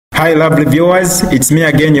Hi lovely viewers, it's me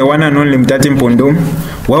again, your one and only Mutati Mpundu.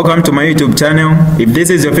 Welcome to my YouTube channel. If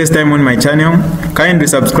this is your first time on my channel, kindly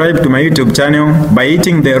subscribe to my YouTube channel by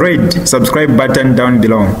hitting the red subscribe button down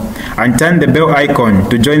below and turn the bell icon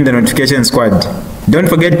to join the notification squad. Don't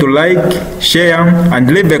forget to like, share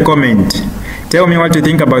and leave a comment. Tell me what you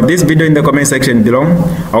think about this video in the comment section below.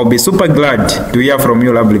 I'll be super glad to hear from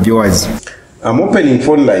you lovely viewers. I'm opening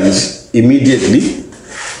phone lines immediately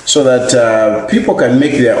so that people can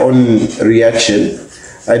make their own reaction.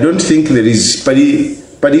 I don't think there is I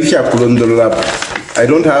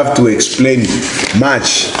don't have to explain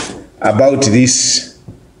much about this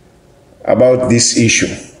issue.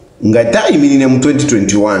 Ngata in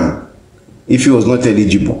 2021 if he was not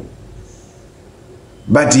eligible.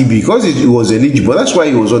 But because he was eligible, that's why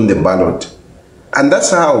he was on the ballot. And that's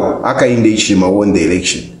how Hakainde Hichilema won the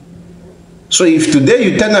election. So if today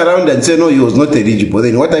you turn around and say, no, he was not eligible,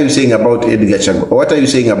 then what are you saying about Edgar Lungu? What are you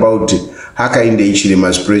saying about Hakainde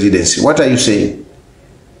Hichilema's presidency? What are you saying?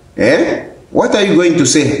 What are you going to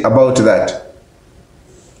say about that?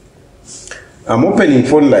 I'm opening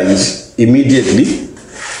phone lines immediately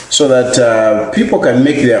so that people can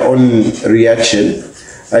make their own reaction.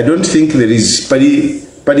 I don't think there is I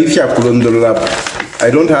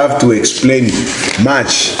don't have to explain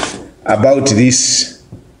much about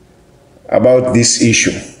this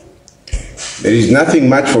issue. There is nothing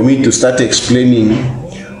much for me to start explaining.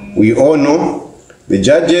 We all know the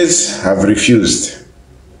judges have refused.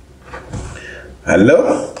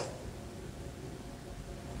 Hello?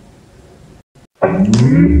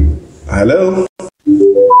 Hello?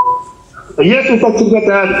 Yes, Mr.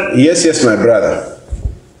 Secretary. Yes, my brother.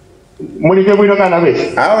 Mulike bwino kana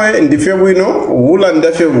bese. Awe ndife bwino, wula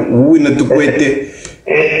ndafe bwino tukwete.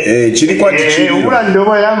 Chiri kwa chiri. Wula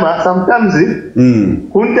ndobo yama sometimes.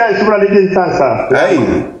 Kunta isubra leke sasa. Ai.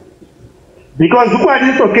 Because ukwa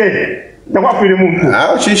is okay. Takwa pili muntu.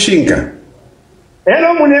 Awe chishinka.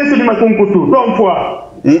 Elo munensu ni makunkutu, tompwa.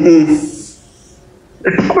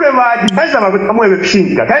 Tukule maji, baisa makutamwe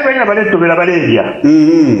beshinka. Kaiba ina baleto bela baledia.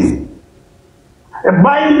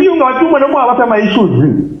 By you know, two men about my issues.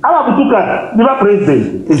 Ababutuka, the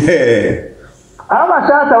president.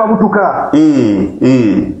 Abashata Ababutuka.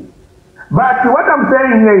 But what I'm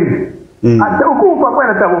saying is,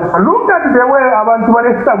 look at the way abantu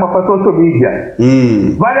balesitama for social media.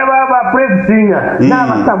 Bale baba praise singer, na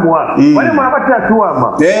masamwa. Bale mwana batia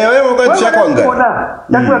tuama. Wewe ngoja kwanga.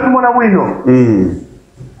 Takwa tumona wino.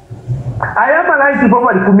 I am alive to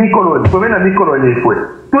Baba Kumikolo, Komena Mikolo Nefwe.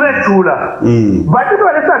 Tuletula. But you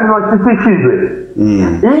are the no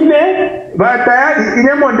Ine, but in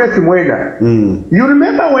a modest Mwena. You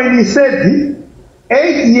remember when he said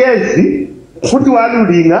 8 years, Kutu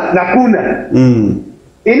Alulinga, Nakuna. In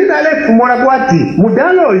the left Monagwati,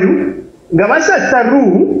 Mudalo you, Gavasa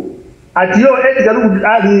Taru. At your Edgar Lungu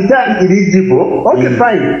eligible, okay,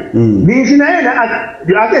 fine. Ninjinaena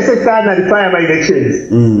ake sekana rifaya by elections.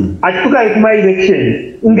 Atuka my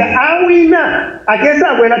election. Nga awina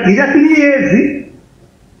akesa wela tija 3 years.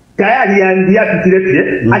 Kaya aliandia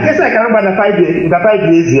pitirepie. Akesa karamba na 5 years, nga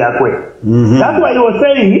 5 years yakwe. That's why he was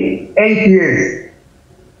saying 8 years.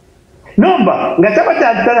 Number, nga chapa cha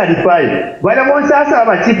atana rifaya. Wala mwonsasa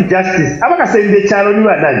aba Chief Justice. Aba kasende chalo ni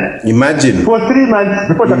wadani. Imagine. For 3 months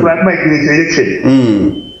before the election.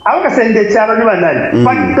 Aba kasende chalo ni wadani.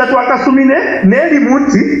 Tatu akasumine, Neli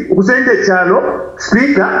Muti, ukusende chalo,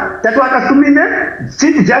 Speaker, tatu akasumine,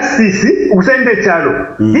 Chief Justice, ukusende chalo.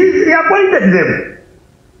 He appointed them.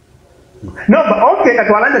 Number, okay,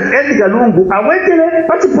 tatu alanda Edgar Lungu, awetele,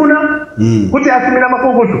 pachipuna, kuti asumina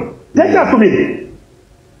makogotu. Jeki asumine.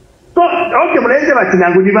 So, okay, mwenye bati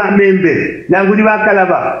nanguni ba membe, nanguni ba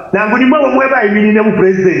kalaba, nanguni mweba iminine mu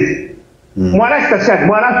president. Mwana shikashaki,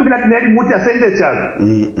 mwana subina tineri muti asende chalo.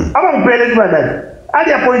 Aba mpelezi badani,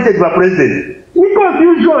 ali appointed by president. We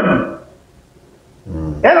confusion.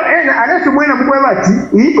 Elo, anesu mwena mweba bati,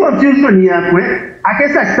 hii confusion yakwe,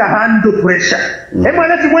 akesa handle pressure.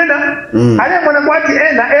 Mwana mwena, ale mwana mwati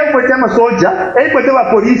epote ama soja, epote wa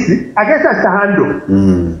polisi, akesa handle.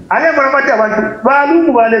 Ale mwana mwati abantu,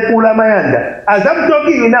 balungu wale kula mayanda. Azamu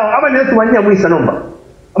talking now, ama nesu wanya mwisa nomba.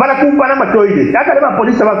 Abana kumpa na matoide, haka lema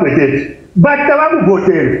polisi wako etete. Bata wabu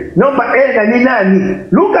votele, nomba ni nani.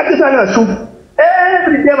 Look at this other soup.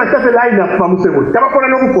 Every day matafe line up mamusemo. Tabakona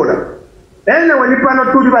nokukola. When you pano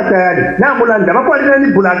to the battery, now Mulanda,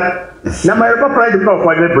 Makwani Bulak, Namayopa Pride of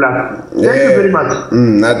Quadri Bulak. Thank you very much.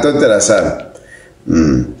 Not Toterasan.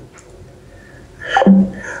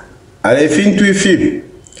 I think to feel,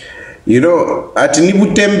 you know, at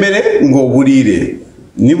Nibutembere, go Budire.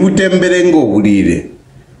 Nibutembere, go Budire.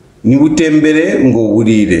 Nibutembere, go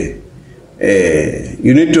Budire.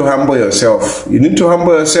 You need to humble yourself. You need to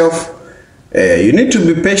humble yourself. You need to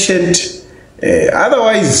be patient.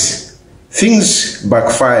 Otherwise, things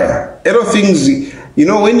backfire. A lot of things, you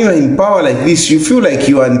know, when you are in power like this, you feel like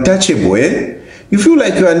you are untouchable. You feel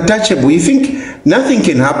like you are untouchable. You think nothing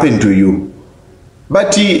can happen to you.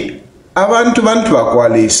 But abantu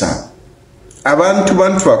bakwalesa. Abantu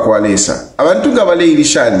bakwalesa. Abantu gabale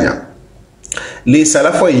ilishanya. Lesa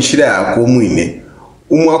lafo inshira yako mwine.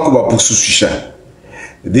 Umwako bapusushisha.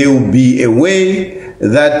 There will be a way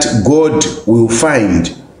that God will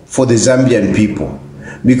find for the Zambian people.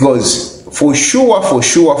 Because for sure,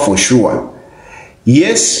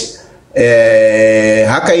 yes,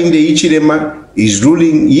 Hakainde Hichilema is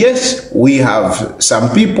ruling. Yes, we have some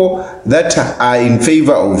people that are in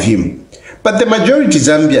favor of him. But the majority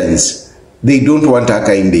Zambians, they don't want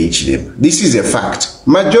Hakainde Hichilema. This is a fact.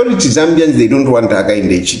 Majority Zambians, they don't want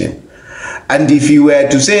Hakainde Hichilema. And if you were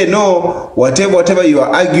to say, no, whatever you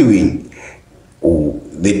are arguing,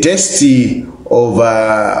 the taste of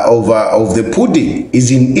the pudding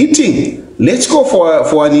is in eating. Let's go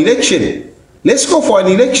for an election. Let's go for an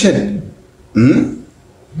election.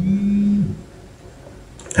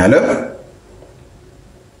 Hello?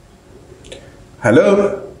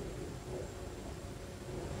 Hello?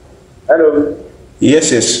 Hello.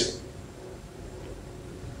 Yes.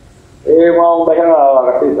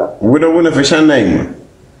 Una fashion name.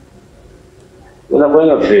 Una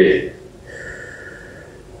buena fe.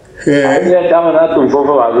 Aya kama na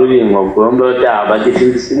tumfofo wa rudi ngokombo ta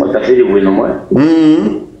abati simo tafiri bwino mwe.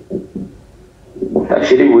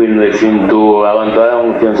 Tafiri bwino efinto abantu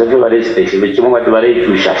abamukenso ke bare station chimo ngati bare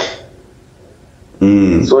tusha.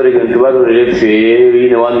 So rege tubaro refe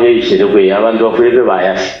ine wamye ishire kwe abantu bafurebe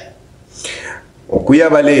bayashi.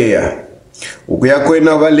 Okuyabaleya.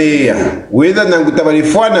 Ukuyakwena baleya. Whether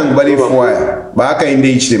nangutabalifuana ngubalifuaya. Bakainde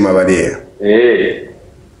Hichilema baleya.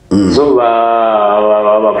 So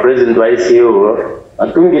president wa ICU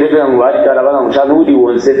atungire kwa ngwatara bana mushana udi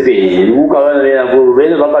wonsepe nuka bana ngo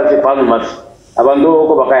bene bakase pano mafi abando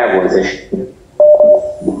ko bakaya bonse.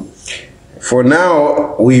 For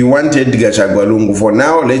now we want Edgar Lungu. For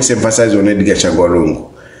now let's emphasize on Edgar Lungu.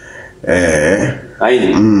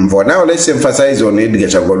 For now let's emphasize on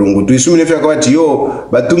Edgar Lungu. Tuisumine fya kwa yo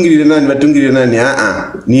batungire nani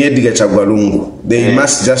ni Edgar Lungu. They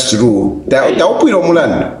must just rule. Taupiro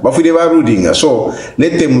mulando bafide ba rulинga. So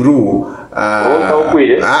let them rule.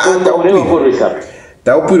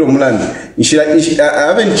 Taupiro mulando. I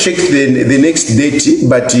haven't checked the next date,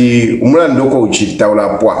 but mulando ko uchi taula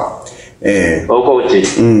pwa. Oko uchi.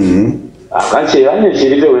 Kanchi anye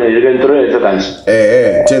shiripe wene control to kanchi.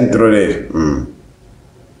 Control.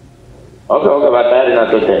 Okay, batari na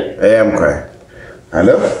tote. I'm quiet.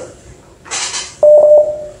 Hello?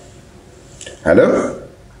 Hello?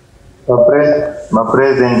 My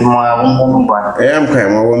president, I'm quiet.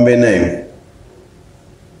 My wombe name.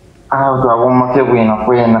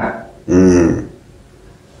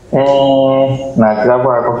 Na klabu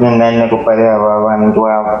kufindana kupalea abantu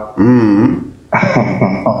wao.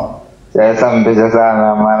 Sasa mbeza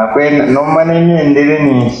sana maana kwenda nomba nini ndile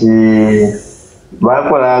nishi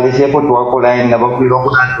bakola alishepo twakola ina bakiro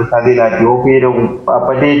kutatudira jopiro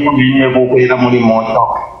apate kubine kukwera muri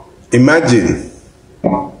moto. Imagine.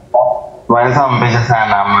 Wasa mbeza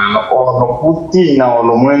sana maana ono kuti na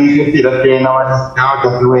olomwenzi kupira tena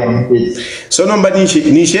watakawa tuweni. So nomba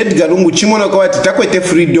nishi Edgar Lungu chimono kwa takwete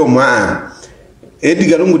freedom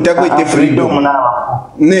Edgar Lungu takwete freedom.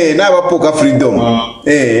 Ne na bapoka freedom.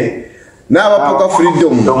 Na bapoka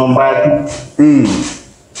freedom.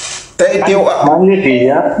 Taite wa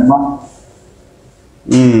manefia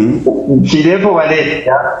Chilepo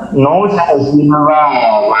Valencia no se asignaba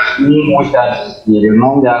ni muchas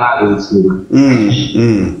no ya la decía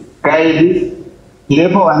Kaidi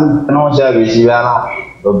Chilepo Valencia no se avisiara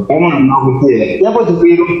como no quiere ya pues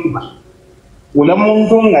tuvieron una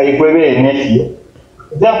montonga y fue beneficio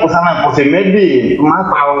ya pues ana pues maybe más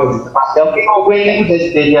para que no pueden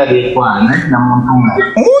despedir de Juan na montonga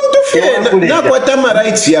muntu fe na kwatama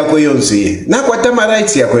rights yako yonse na kwatama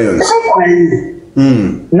rights yako yonse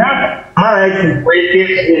na mara yake kwete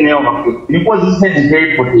eneo hapo ni position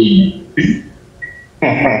de pote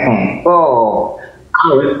oh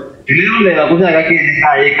leo le la cosa que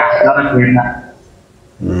hay que nada cuenta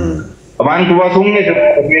abantu basunge de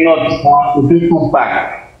no tu pack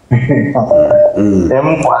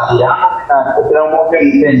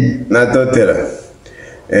na totera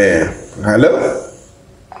hello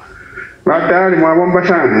Batari mwabomba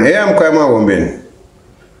sana. Mkwa mwabombeni.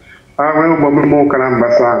 Awe bomu kalamba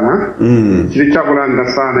sana. Chilichakulanda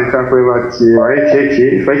sana chakwebati wa HH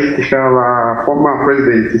Fashikishava former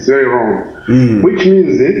president is very wrong. Which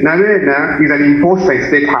means Narena is an imposter in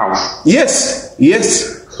State House. Yes,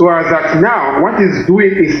 yes. So as that now what he's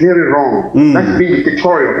doing is very wrong. That's being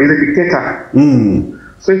dictatorial, he's a dictator.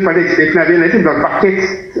 So if I let him bucket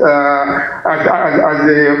as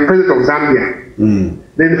the president of Zambia,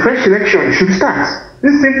 then fresh election should start.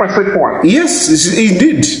 This simple straightforward. Yes,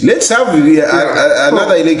 indeed. Let's have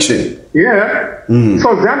another election. Yeah.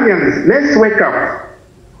 So Zambians, let's wake up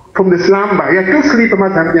from the slumber. You're too sleep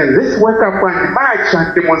about Zambians. Let's wake up and march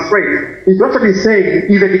and demonstrate. He's what he's saying.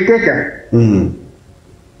 He's a dictator.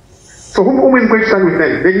 So who is going to stand with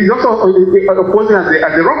them? Then he's also opposing as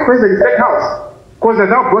the wrong president in the State House. Because there's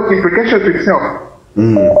now brought implications to himself.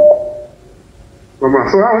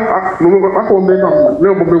 So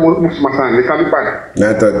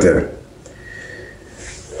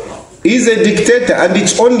he's a dictator, and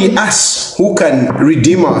it's only us who can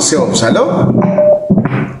redeem ourselves. Hello?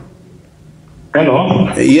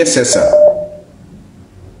 Hello? Yes, yes, sir.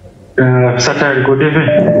 Satire, good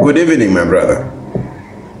evening. Good evening, my brother.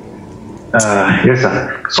 Yes,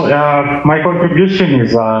 sir. So my contribution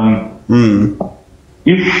is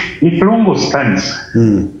if Lungu stands,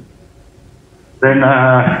 then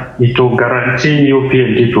it will guarantee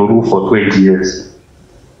UPND to rule for 20 years.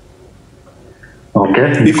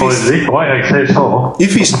 Okay? Because why I say so?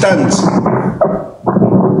 If he stands.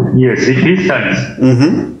 Yes, if he stands.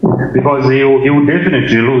 Because he will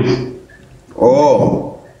definitely lose.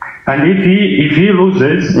 Oh. And if he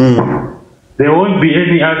loses, there won't be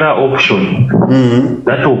any other option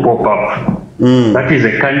that will pop up. That is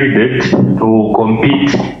a candidate to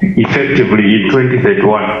compete effectively in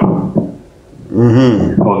 2031.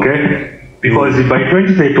 Okay? Because by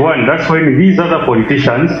 2031, that's when these other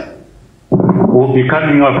politicians will be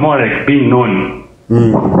coming up more like being known.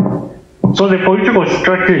 So the political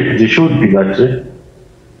strategy should be that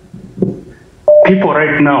people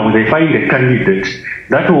right now, they find a candidate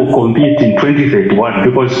that will compete in 2031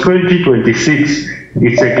 because 2026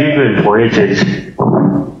 it's a given for HH.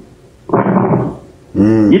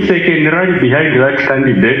 If they can rally behind that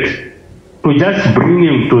candidate to just bring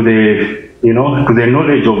him to the to the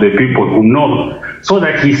knowledge of the people who know, so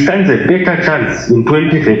that he stands a better chance in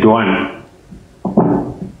 2031.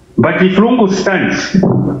 But if Lungu stands,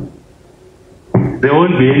 there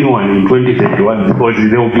won't be anyone in 2031 because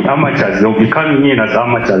there will be amateurs. They will be coming in as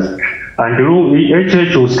amateurs. And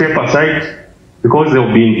HH will step aside because they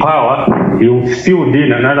will be in power. He will field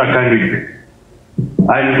in another candidate.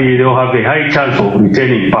 And they will have a high chance of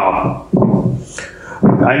retaining power.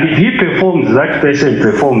 And if he performs, that person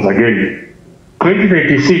performs again,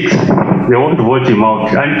 2036, they won't vote him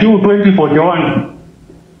out until 2041.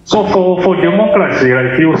 So for democracy,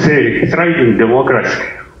 like you say, thriving democracy,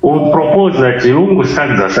 we would propose that Lungu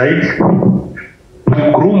stands aside,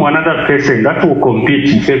 groom another person that will compete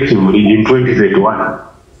effectively in 2031.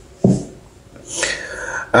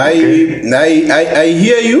 I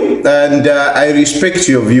hear you, and I respect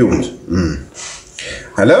your views.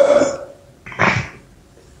 Hello?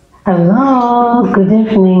 Hello, good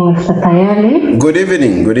evening, Mr. Tayali. Good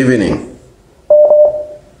evening, good evening.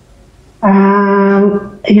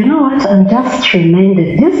 You know what, I'm just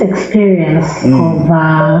reminded, this experience of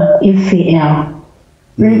ECL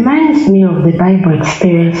reminds me of the Bible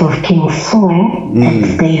experience of King Saul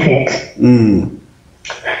and David.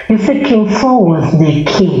 You see, King Saul was the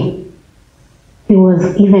king. He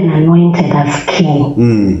was even anointed as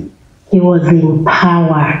king. He was in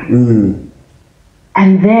power.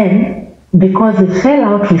 And then, because he fell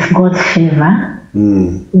out with God's favor,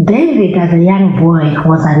 David, as a young boy,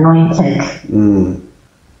 was anointed.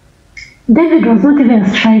 David was not even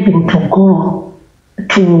striving to go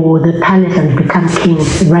to the palace and become king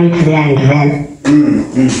right there and then.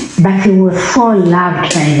 But he was so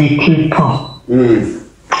loved by the people.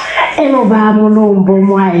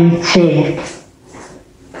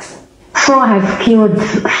 Saul has killed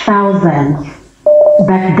thousands,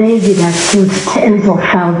 but David has killed tens of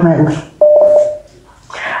thousands.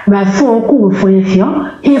 But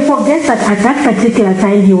he forgets that at that particular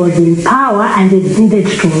time he was in power and he needed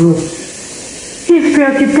to rule. His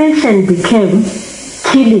preoccupation became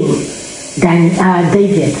killing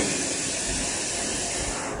David.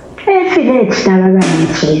 President.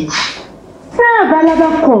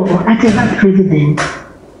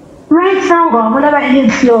 Right now, whatever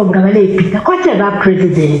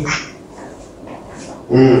president.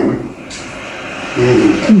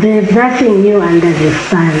 There's nothing new under the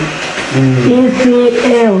sun.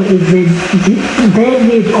 ECL is the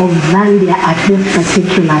David of Zambia at this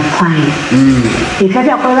particular time. If I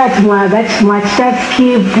talk about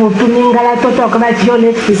Mwachevsky, Pupiningala, talk about your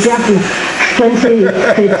next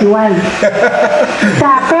 2031.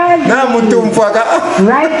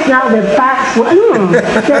 Right now the password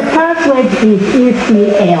is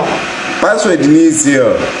ECL. Password is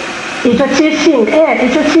ECL. It's a teaching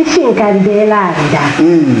Candelanda.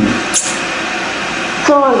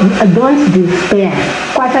 So don't despair.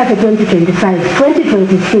 Quarter to 2025,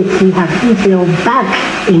 2026, we have Israel back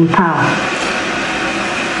in power.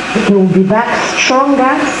 He will be back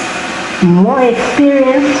stronger, more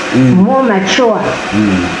experienced, more mature.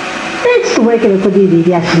 Thanks to work in the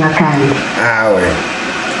Yashinakandi.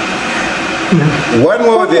 One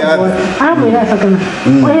or the other.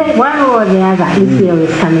 One or the other, Israel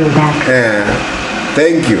is coming back.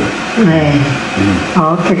 Thank you.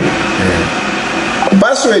 Okay.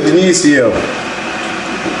 Password is here.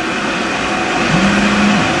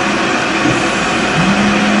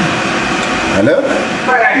 Hello?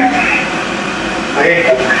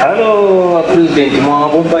 Hello, President.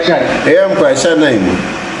 I'm Pashan.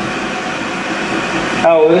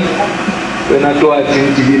 How are you? When I do a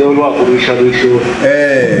thing to be the one who shall be sure.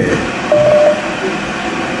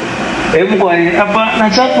 I'm going to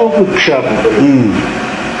chat with Shop.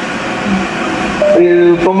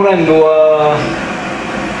 Pomrando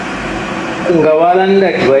Ngawalanda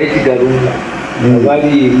kwa Edgar Lungu.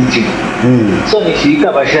 Ngawali Egypt. So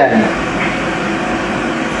nishika bashani.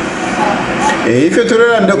 If you turn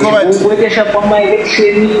and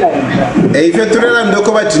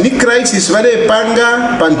ni crisis vale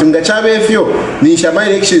panga pantunga chabe fyo ni shaba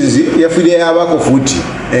elections ya fide yabako futi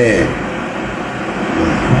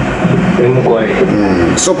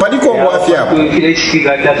so padiko mwafya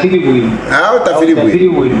hapo tafiri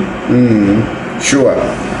bwi sure.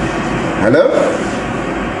 Hello?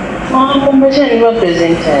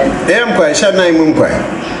 Mkwa shana imu mkwa.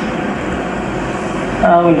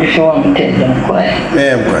 Ndishowa mteja mkwa.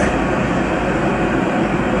 Mkwa.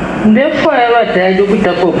 Therefore, I was there to put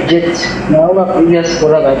up objects. Now, I previous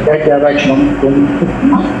scholar got that average from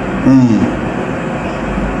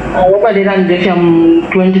I over the land from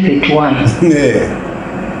 2051.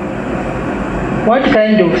 What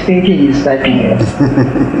kind of thinking is that?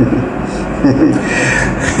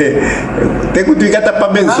 Te kutuikata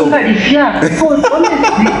pamenso.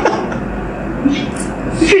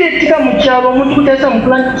 If you take a muchalo, you put some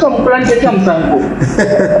plant, some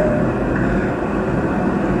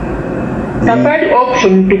the third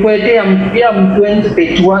option to put them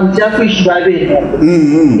 2021 Jaffish Baby.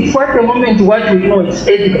 If at the moment what we know is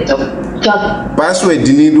Edgar Password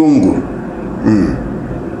Lungu.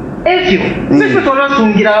 If you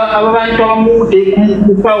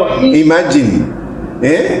imagine,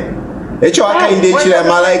 echo akainde chira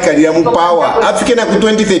malaika ya mupawa afike na ku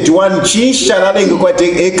 2031 chinsha lalenga kwa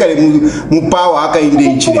ekale mu power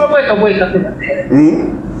akainde chira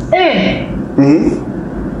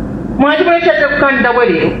Mwati bwe chata kukanda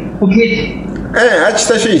bwelero kugiti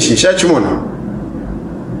achita shinshi shachimona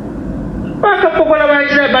akapokola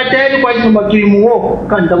bachira batayari kwa nyumba kilimuwo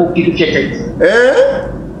kanda bukitu chete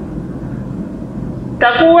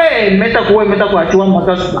takuwe meta kwa chiwa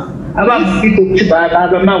makasuba aba mkitu chibaba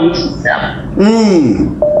aba mawuchisa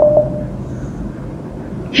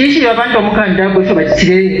chishi abantu omukanda bwe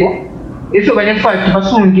bachireko eso banefati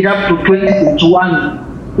basungira up to 2021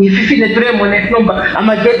 if you need money number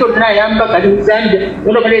amageto na yamba kali Zambia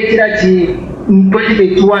ndo kale kirati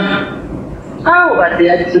 2021 how are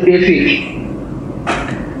they to be fake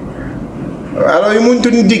alo umuntu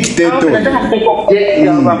ni dictator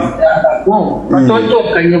matoto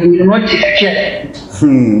kanyabuyo noti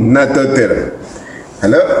na totera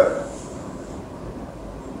hello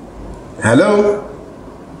hello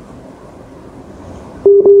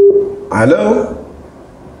hello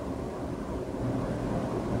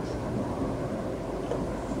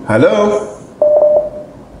hello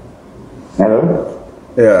hello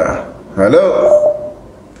yeah hello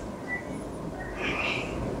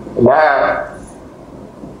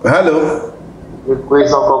hello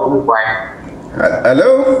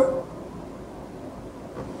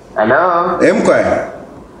hello mkwai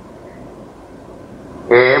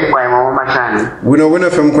mkwai mwa mashani wino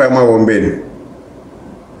fe mwa wombeni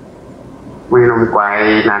wino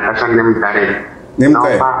mkwai na kashande mtare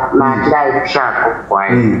mkwai na kila shako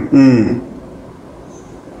kwai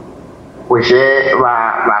kushe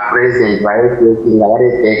ba president ba yesu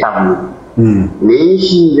ngare teka mu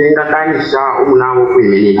nishi ndenga kanisha umunabo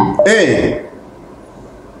kwimenera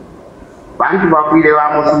bantu bakwire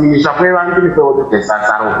bamusubirisha kwe bantu bito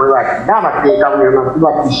tesasaro kwe bati dabateka mu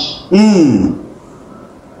nakubatisha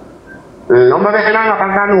nomba bekana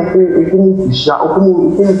kakano ukumupisha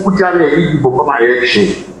ukumukutana eligible kama election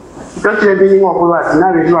tati lebini ngoko bati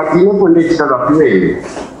nabe jwa kino konde kitaba kwele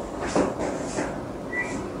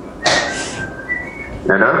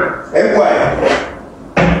nada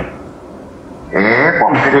Kwa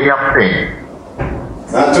kwa mfere ya pe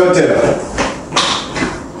na totela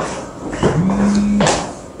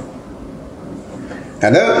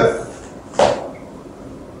hello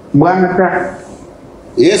bwana ta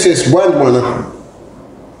yes bwana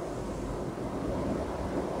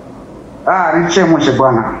riche mwishe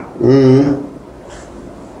bwana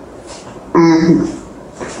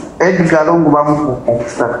Edgar Lungu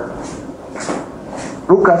bamukusta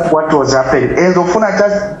look at what was happening and ofuna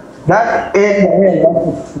just that end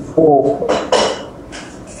for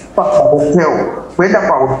hotel kwenda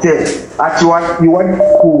kwa hotel at you want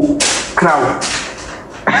to crowd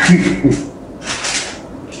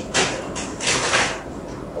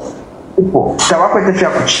upo tawakwete fya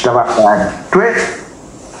kuchitaba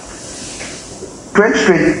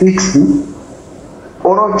 2026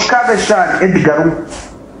 oro chikabe shan Edgar Lungu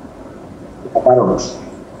Barons.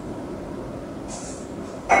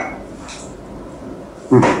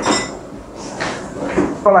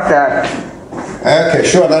 Okay,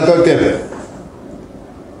 sure, that's okay.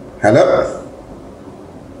 Hello?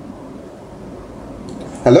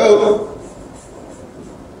 Hello?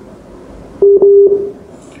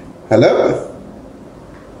 Hello?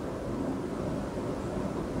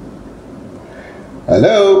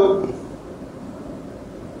 Hello?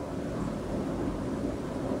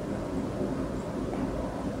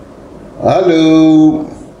 Hello?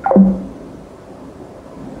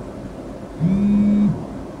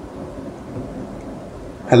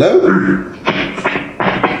 Hello?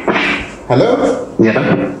 Hello?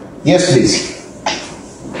 Yeah. Yes, please.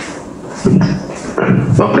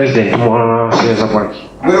 President, Bueno,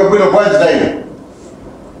 what's name?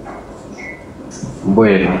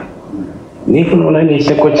 Bueno. Niko naona ni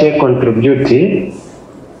chekoche contribute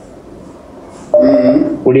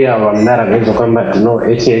uli aba mnara gezo kwamba no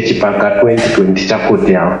HH paka 2020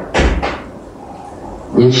 chakuti yao.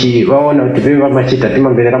 Inchi waona utibiba machita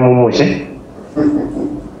timambelera mumushe.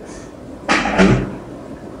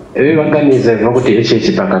 Ewe baganize bakuti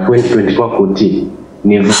HH paka 2020 kwa kuti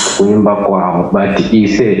ni kunyumba kwao but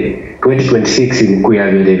ise 2026 ni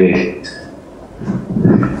kuyabelebele.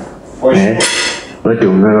 But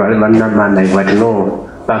umewale manamana but no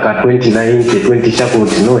paka 2019 20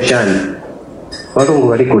 chakuti no shani. Walungu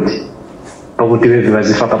wali kuti pakuti wewe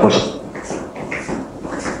wazifaka poso.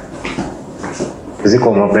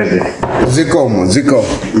 Zikomo president. Zikomo.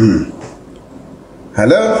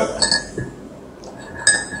 Hello?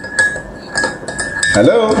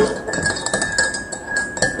 Hello?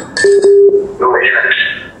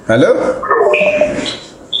 Hello?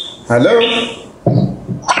 Hello?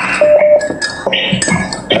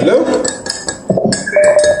 Hello?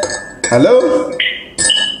 Hello?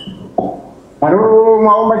 Halo,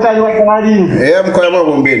 mau macam lagi. Mkoa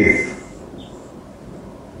mambo mbili.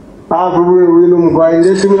 Wino mkwai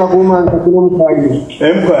ndetu mina kumanza kuno mkwai.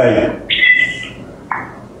 Mkwai.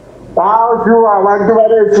 Jua wantu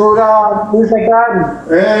wale chura nisakani.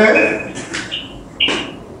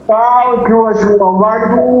 Jua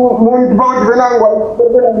wantu muntu bauti venangwa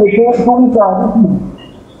kubena mtumka. Jua.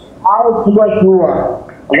 Wantu wale chura.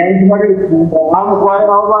 Mkwai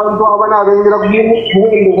wantu abana wengira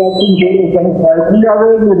kumundu kwa kunjere sana. Kuya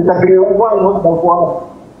wengi nitakirewa kwa.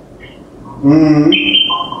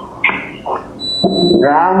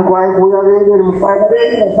 Mkwai kuya wengi mkwai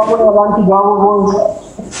wengi kama wantu bawo bonza.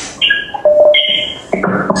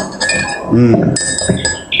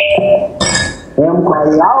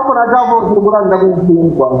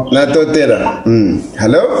 Na totera.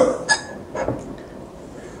 Hello?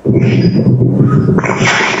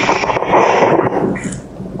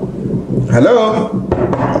 Hello?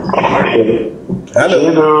 Hello?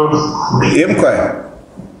 Mkwai.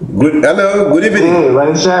 Hello, good evening.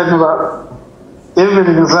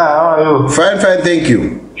 Evening, sir. How are you? Fine, thank you.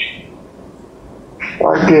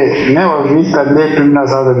 Okay, now Victor Day to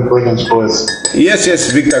Southern Province Post.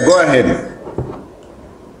 Yes, Victor, go ahead.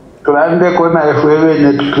 Tunaambia kuna FWA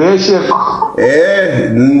net pressure.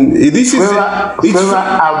 This is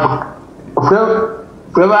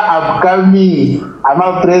upcoming. I'm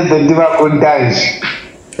a president of Contage.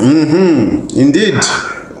 Indeed.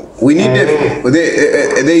 We need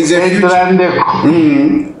there is a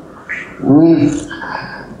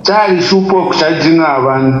Chari shupo kuchajina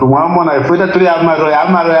abantu mwamona ifuita tuli amaro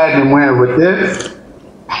ya ni mwewe te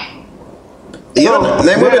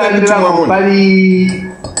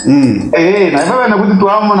naivavana kuti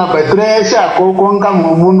twamona patresha kokonka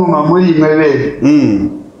mumunu mamuri mevere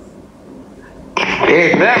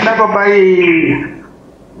ndapo pai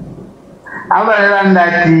avareva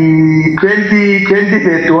ndati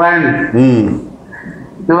 2031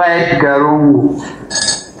 tiva Edgar Lungu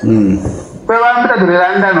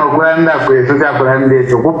pevamutatoreranda nokuranda kweso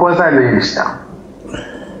chakurandecho kuposa nesta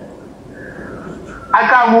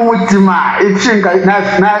akamumutima ichinga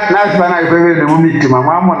nasivana ikwevere nemumitima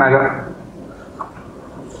mwamonaka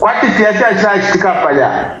kwati tiyachachitika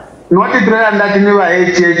paya noti tirera ndati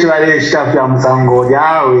nivaHH vari echitafu yamusango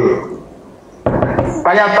yawe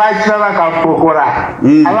paya pachira vakapokora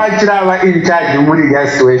avachira ava in charge muri ya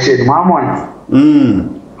situation mwamona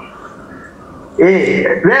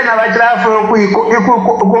vena vachirafoyo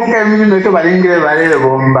kunge mini noto varingire varere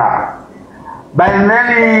vomba by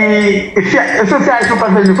then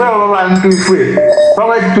isosiachupafeni kweva vantu ifwe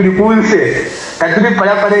pavati turi kunse tatiri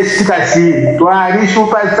paya pare chitika sii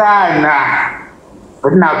twarishupa sana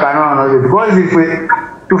vatinapanono because ifwe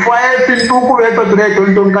tufaepintuku veto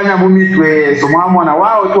tureitontonganya mumitweso mwamona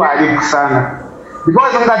wao twari kusana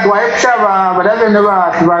because ngati waekushava vadavene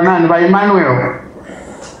vasi vanani vaEmmanuel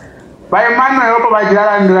ko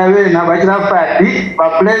vachiralandira vena vachirafati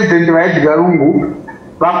vapresident vaEdgar Lungu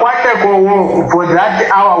vakwate kowo for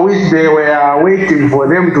that hour which they were waiting for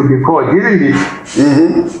them to be called, isn't it?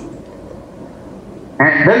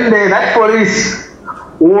 And then that police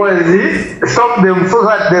was stop them so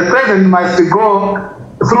that the president must go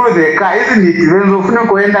through the car, isn't it?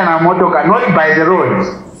 Not by the road.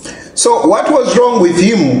 So what was wrong with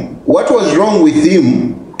him? What was wrong with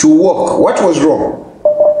him to walk? What was wrong?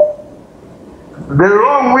 The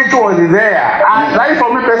wrong which was there, and like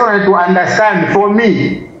for me personally to understand, for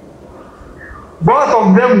me, both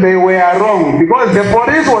of them, they were wrong because the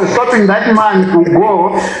police was stopping that man to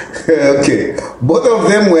go. Okay, both of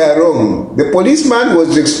them were wrong. The policeman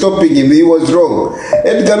was stopping him, he was wrong.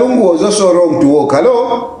 Edgar Lungu was also wrong to walk.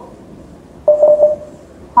 Hello?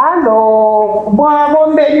 Hello,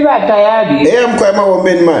 Bombeni Batayadi. Hey, I'm Kwama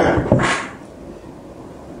Bombeni man.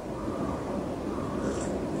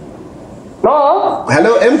 Hello?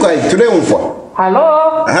 Hello, Mkwai, today Umfa.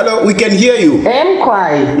 Hello? Hello, we can hear you.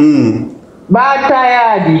 Mkwai.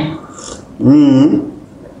 Batayadi.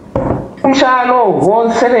 Mshalo,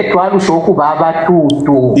 vonsele twalushoku baba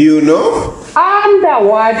tutu. You know? Under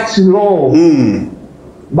what law?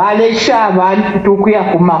 Balesha abantu tukuya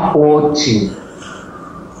kumakoti.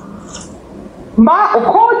 A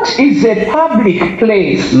court is a public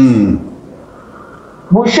place.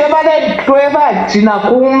 Bushebale tweba tina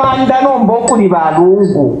kumanda nomboku ni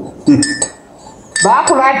balungu.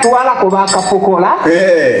 Bakula twala ko bakapokola.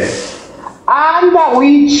 Under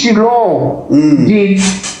which law did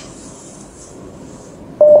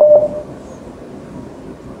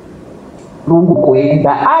Lungu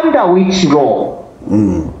kwenda? Under which law?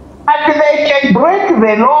 And they can break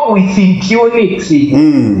the law with impunity.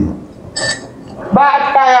 But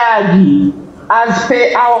as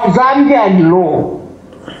per our Zambian law,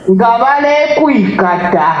 ngabale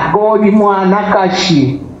kuikata goli mwana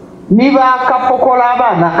kashi niba kapokola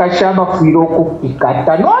abana kashi abafiro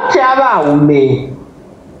kupikata not abaume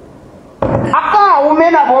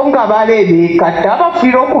abaume nabo ngabale bekata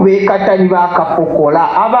abafiro kubekata niba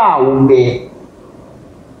kapokola abaume.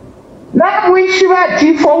 That which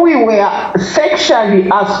before we were sexually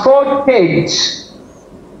assaulted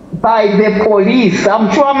by the police.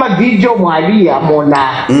 I'm sure my video Maria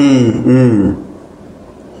Mona.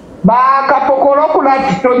 Bakapokolo kula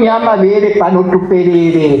titonya mabere pano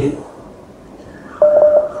tuperere.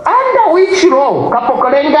 Under which law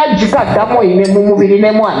kapokolenga jikata mo ine mumubiri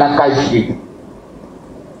ne mwana kazi.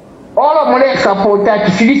 Olo mule supporta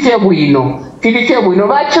tifilise bwino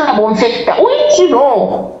bacha bonfekta. Which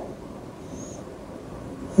law?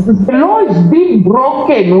 The law is being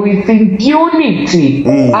broken with impunity.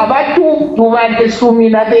 Abatu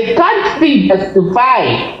tuvantesumina, they can't be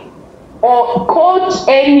justified or quote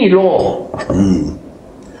any law.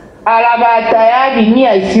 Alabatayadi, me,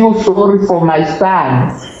 I feel sorry for my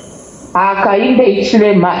son. Akainde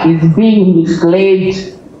Ichilema is being misled,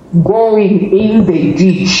 going in the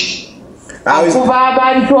ditch.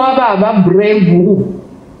 Akubabantu ababa brave.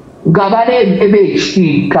 Gabare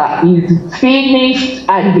Ebechika is finished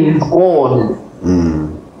and is gone.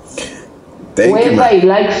 Whether he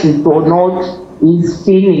likes it or not, is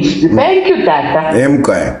finished. Thank you, Tata.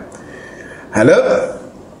 Hello?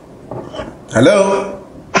 Hello?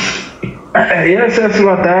 Yes,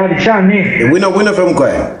 what are Shani? Winner from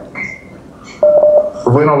Koi.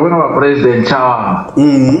 Bueno, President Chawam.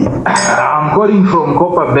 I'm calling from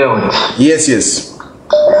Copper Belt. Yes.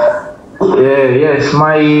 Yes,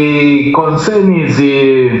 my concern is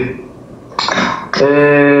the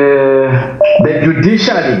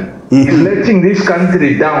judiciary is letting this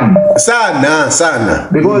country down. Sana.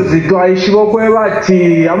 Because it was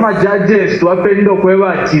Shivokwevati, Ama judges to Apendo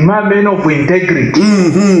Kwevati, my men of integrity.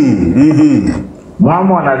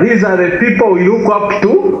 Mamona, these are the people we look up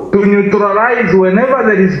to neutralize whenever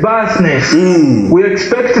there is biasness. We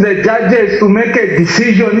expect the judges to make a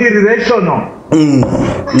decision irrational,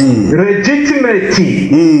 legitimate.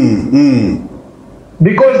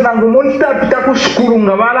 Because Nangumuta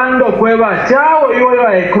Pitakushkurunga Valando Kweva, Chao, you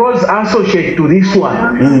are a cross associate to this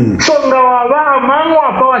one. So Ngawava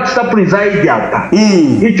Manwa Power Chita preside.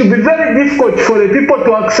 It will be very difficult for the people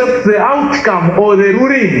to accept the outcome or the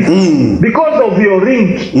ruling because of your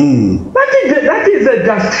ring. That is a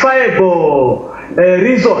justifiable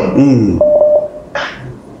reason.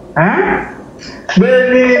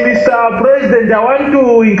 Mr. President, I want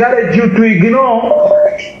to encourage you to ignore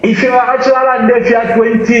if you are actually under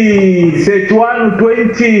 2031,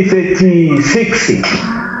 2036.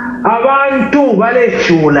 Abantu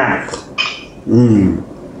balechula.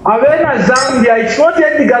 Avena Zambia, it's not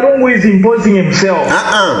Edgar Lungu who is imposing himself.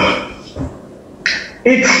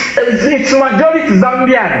 It's majority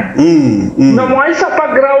Zambian. Na mwaisa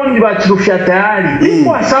background bachirufya tayari.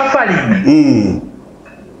 People are suffering.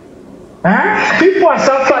 People are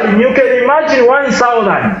suffering. You can imagine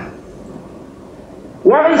 1,000.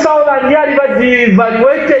 1,000 years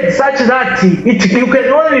evaluated such that you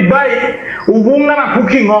can only buy ubunga na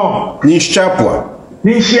cooking oil. Nishiapwa.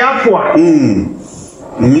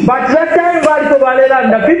 But that time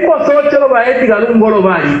the people thought about Edgar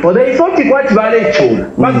Lungu. They thought it was very true.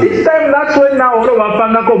 But this time that's when now all of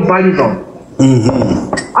our comparison.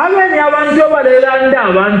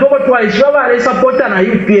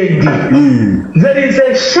 There is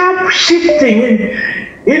a sharp shifting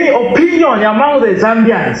in opinion among the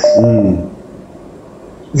Zambians.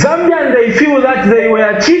 Zambians, they feel that they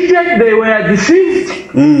were cheated, they were deceived.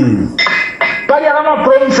 Parliament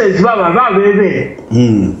promises,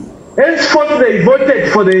 henceforth they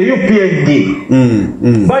voted for the UPND.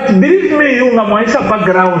 But believe me, you have a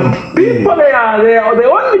background. People, they are the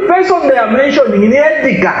only person they are mentioning in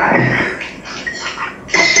Edgar.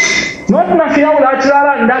 Not Nafia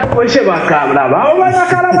Lachara and that question about Kabla. How about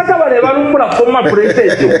Karabata, former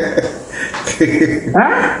president?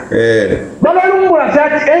 Babalumba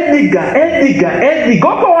that Edgar. Go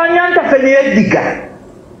for one yanta for the Edgar.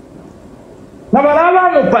 Nabalava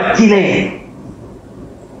Mupatine.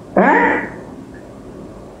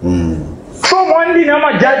 Someone in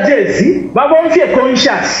our judges, Babonfia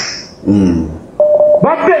conscious.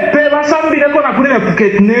 Bape, Basambi, they're going to put in a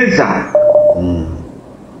pocket neza.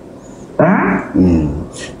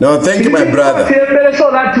 No, thank you, my brother.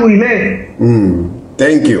 So that we learn.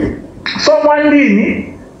 Thank you. Someone in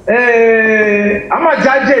I'm a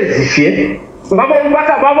judges if you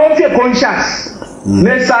Babonfia conscious.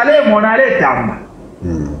 Mesale monare tamba.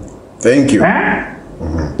 Thank you.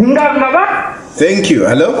 Thank you.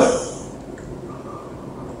 Hello?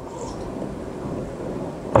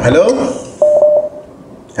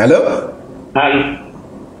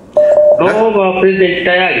 Oh, President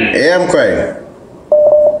Tayari. Yeah, I'm quiet.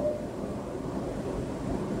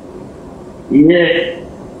 Yes.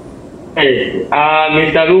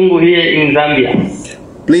 Mr. Lungu here in Zambia.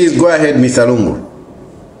 Please go ahead, Mr. Lungu.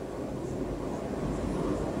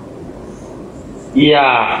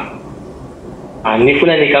 Yeah.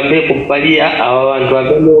 Nifuna nikambe kupalia abantu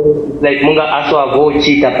wabelo like munga aswa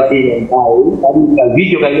vochi tapalia ndao kabisa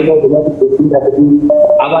video kalimo kunakutinda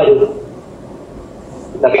abale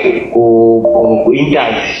ku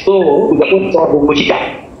internet so utakuta kuchika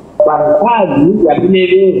baadhi ya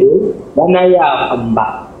binevere bana ya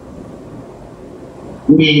amba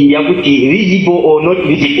ni ya kuti visible or not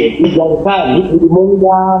visible ijankani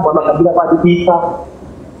ulimonga mama kabila kwa tisa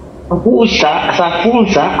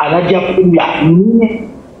Safunsa anaja kuya nini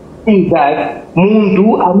inga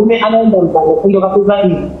mundu amene anaenda mpango kundo kapeza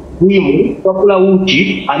ndimu kwa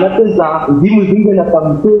uchi anapeza ndimu zinge na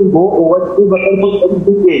kamtengo whatever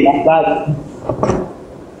na kazi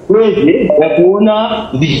wewe ya kuona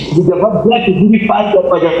vijavaa vyake vili pasi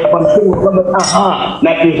hapa ya kamtengo kwamba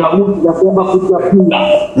na pesa uchi na kwamba kutapula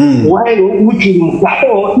wao uchi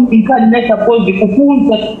mkao ikani na suppose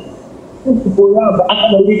kufunza kupoyaba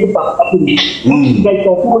akalete pakapuni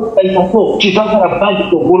chitaka rabadi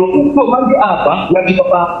togolo uko mangi hapa na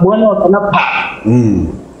kipapa mwana wa kanapa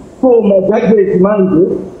so majaji mangi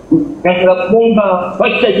yakabonga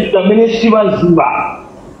bacha kitamene siwa ziba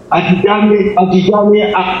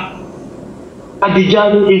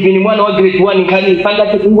Atijani even one or grade one can find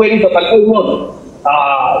out where is the patrol.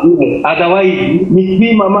 Otherwise,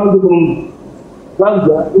 Miss Mama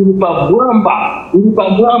Ranja,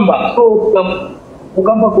 Ulipamba, so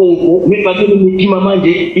Ukamba Kongo, Mepatini Mikima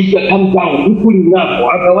Manje, if you come down, you put it up,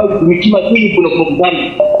 otherwise, Mikima people of Mugami.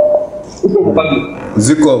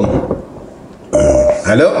 Zikom.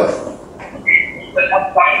 Hello?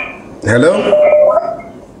 Hello?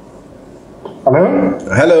 Hello?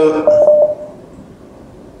 Hello?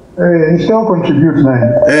 Hey, still contribute, man.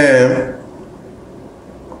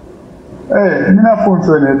 Nina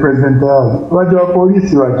funzo ne president waje wa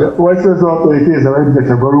polisi waje wapelekeza waje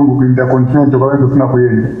Edgar Lungu kuingia continent kwa wendo funa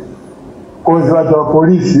kuyenda cause waje wa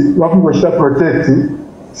polisi wafunga protect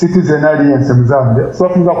citizen alliance Zambia so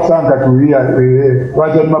wafunga kusanga tulia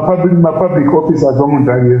waje public officers wa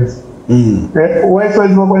muntu alliance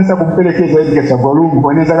waiso kwanza kumpelekeza Edgar Lungu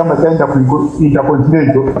kwanza kama taenda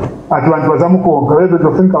intercontinent atu wazamukonga wewe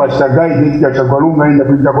tofinka washagai Edgar Lungu aenda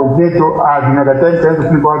intercontinent na time kaanza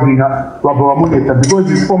kunika wabina wabo monitor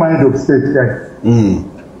because it's former head of state guy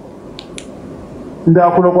nda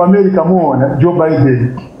kwa America muona Joe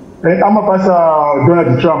Biden ama pasa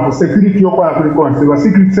Donald Trump security yoko ya kulikonse wa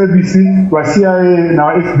secret service wa CIA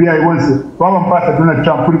na FBI once wama mpasa Donald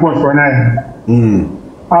Trump kulikonse kwa nani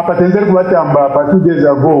hapa tenzeli kubatamba pa 2 days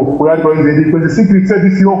ago kulali kwa nzedi kwa secret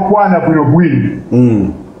service yokwana bwino bwini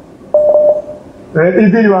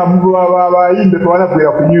even wa imbe kwa wala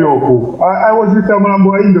kwa New York I was with Mulambo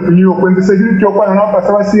wa imbe kwa New York when the security yokwana na hapa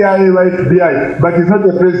sawa CIA wa FBI but it's not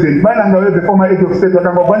the president bana ngawe the former head of state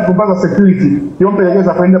wakanga bani kumbaza security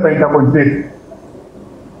yompelekeza kwenda pa intercontinent.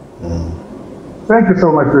 Thank you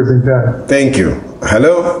so much, President. Thank you.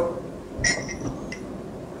 Hello?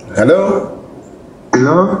 Hello?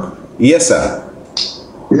 Hello? Yes, sir.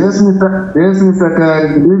 Yes, Mr. Kari.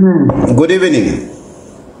 Good evening. Good evening.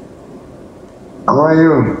 How are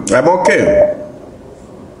you? I'm okay.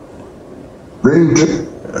 Very good.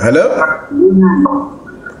 Hello?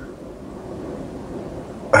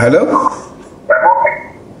 Hello?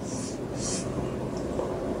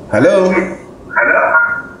 Hello?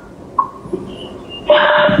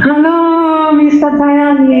 Hello, Mr.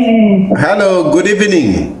 Tayani. Hello, good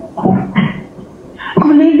evening.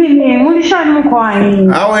 Good evening. Mulishani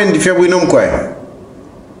mkwani. Awe ndifya bwino mkwai.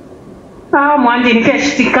 Mwandi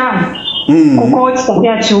nikeshtika. Kukochi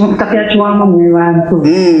tapia chuwama mwe wantu.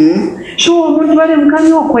 Sure, mtu wale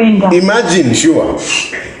mkani wa kwenda. Imagine, sure.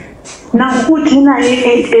 Na kuti na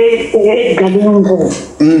Edgar Lungu.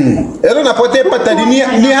 Ero napote patali ni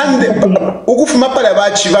hande ukufuma pala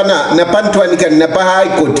bachivana na pantwanika na pa high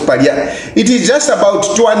court palia. It is just about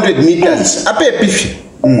 200 meters. Ape epifi.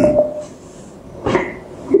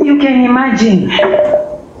 You can imagine.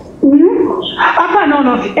 Apa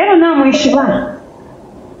nono, ero na mwishiba.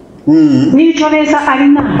 Nilichonesa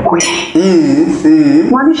alina kwe.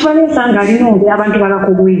 Mwanishwanesa angalinode abantu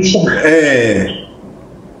balakugwisha.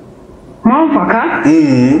 Mwamfaka?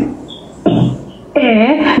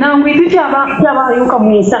 Na ngwiti yaba yuka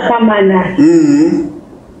mwisa kamana.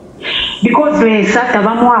 Because wesa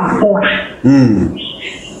tabamwafo.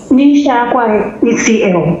 Nisha kwa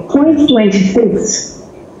ECL 2026.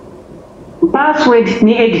 Password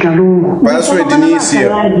ni Edgar Lungu. Password ni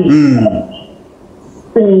ECL.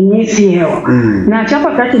 ECL. Na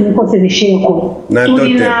chapa kati niko sevisheko.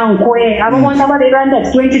 Tulina nkwe. Abo mwasa wale randa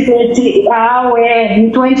 2030 awe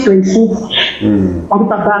 2026.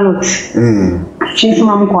 Wakuta ballot. Chinsu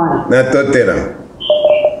mamkwana. Na totera.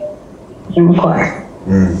 Mkwana.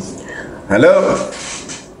 Hello?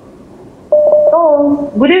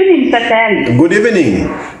 Oh, good evening, Mr. Tayari. Good evening.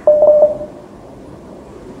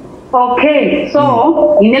 Okay,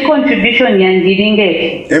 so in a contribution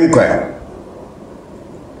yangiringe. Mkwai.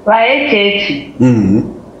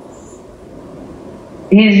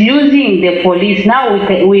 He's using the police. Now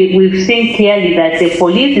we've seen clearly that the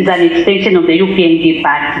police is an extension of the UPND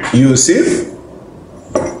party. You see?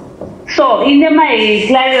 So in my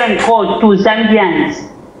clarion call to Zambians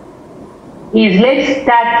is let's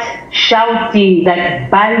start shouting that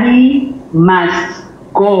Bali must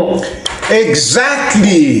go.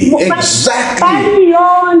 Exactly. Bali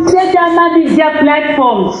on social media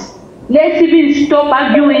platforms. Let's even stop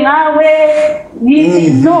arguing our way.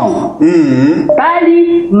 No.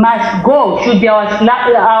 Bali must go should be our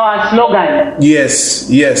slogan.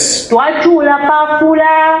 Yes. Twachula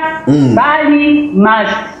pafula. Bali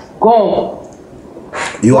must go.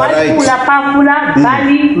 You are right. Twachula pafula.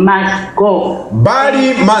 Bali must go.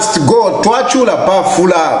 Bali must go. Twachula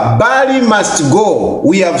pafula. Bali must go.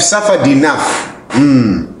 We have suffered enough.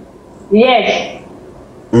 Yes.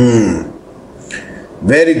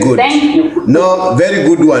 Very good. Thank you. No, very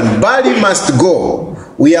good one. Bali must go.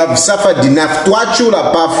 We have suffered enough.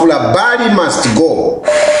 Twachula pafula. Bali must go.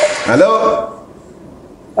 Hello?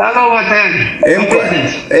 Hello, Watan.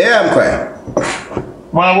 Yeah, I'm quiet.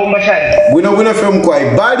 Bwino from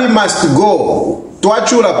Kwai. Bali must go.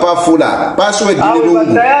 Twachula pafula. Password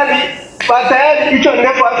Lungu. Batayali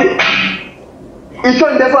icho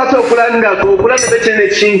ndefati okulandako okulanda bechene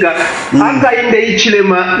chinga akainde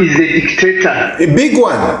ichilema is a dictator. A big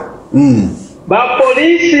one.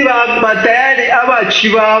 Bapolisi batayali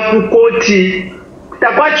abachiba kukoti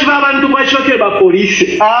takwachiba abantu bachokere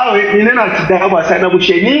bapolisi awe inena kidaba sana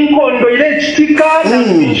bushe ninkondo ile chitika na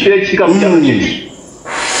ile chitika buchachi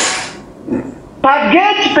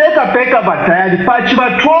pageti peka batayali pachiba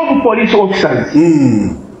 12 police officers.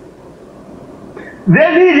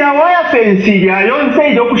 Then is a wire fence ya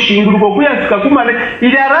yonse yo kushingurwa kuyasika kumane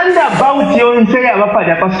ila randa about yonse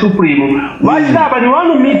abapada pa supreme bachira abani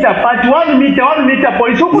 1 meter part 1 meter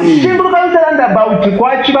police kushingurwa kanse randa about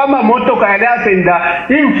kwachiba ma moto kaya senda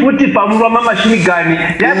imfuti pamurwa ma machine gun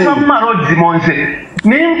ya ma roads monse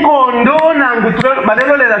ninkondo nangu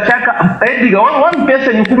badelo lela chaka Edgar one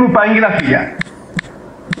person kumupangira fia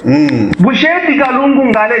Edgar Lungu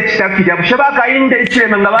ngale chitakija busheba kainde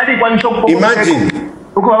ichilema ngabadi kwa nshoko. Imagine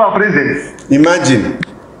uko baba president. Imagine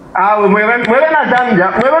mwewe na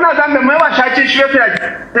Zambia mwewe shachi shwe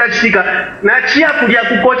fila chitika na chia kulia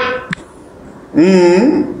kukoti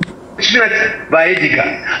shina ba Edgar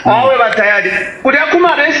awe batayari kulia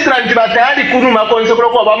kuma restaurant batayari kunu makonse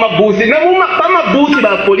kwa bama booth na bama booth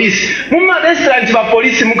ba police muma restaurant ba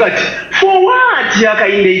police mukati for what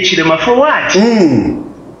yakainde ichilema for what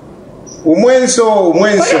umwenso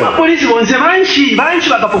abapolisi bonse banshi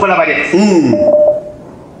bakapokola bale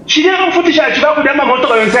chile mfuti chachi bakudama moto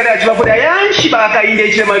bayonsale achibakola yanshi bakainde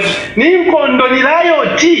ichilema ninkondo ni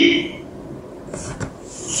riot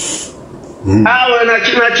awe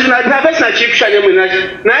na besa chipshanye mwenaji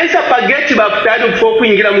na isa pageti bakutadi kufo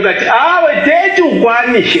kuingira mugati awe teti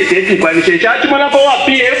ukwanishe chachi mwana kwa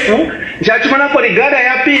PF chachi mwana kwa rigada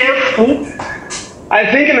ya PF I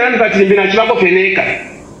think nani katilimbina chibako feneka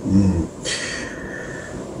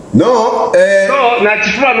no na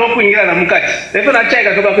chifua no kuingira na mukati leto na chai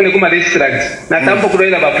katoka kwenye kuma restaurant na tampo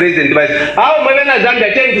kuloila ba president basi hao mwewe na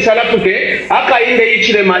Zambia teni kusalapuke akainde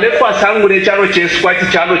ichile malefu asangure charo cheskwati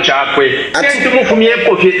charo chakwe teni tumufumie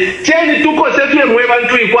kofi teni tuko sefie mweba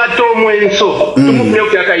ntu ikwato mwenso tumufumie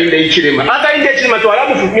kofi akainde ichilema tuwala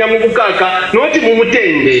mufumia mukukaka noti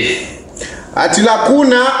mumutende ati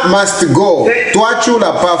lakuna must go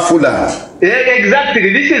twachula pafula. Exactly,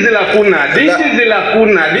 this is lacuna. This is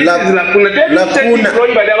lacuna.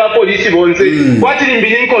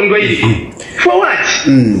 For what?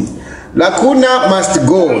 Lacuna must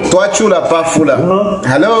go twachula pafula.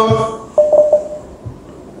 Hello.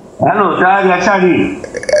 Chari.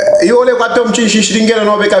 Yole kwato mchinshi shiringero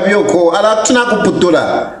no beka byoko ala tuna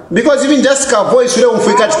kuputula because even just ka voice ule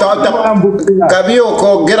umfika chitawata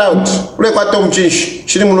kabyoko get out ule kwato mchinshi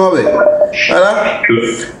shiri munobe ala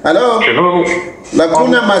hello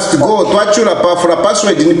lakuna must go twachula pafula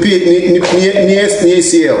password ni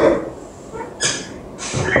ACL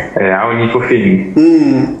au niko fini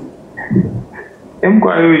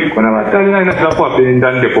emko ayo kuna batali na tsapo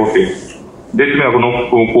apenda nde pofe Deti me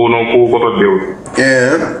kuno kwa beu.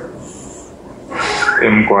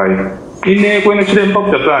 Emkwai. Ine kwene chile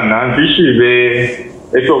mpaka sana ntishibe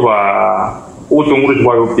etova utunguru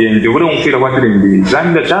kwa upenje uri umfira kwa tirimbi.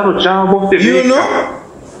 Zambia charo chabo you know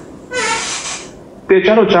te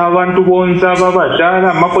charo chabantu bonza baba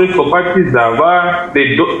chara mapolitical parties ava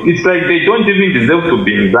it's like they don't even deserve to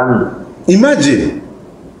be in Zambia. Imagine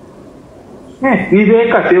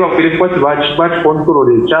niveka seva kule kwati bachi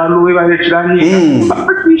control chalo eva hechirani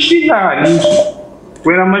bakishina ni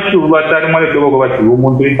kwera machu batari mwale dogo bati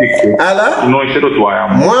umuntu indike ala no shero twaya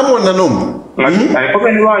mwamo na nomu ai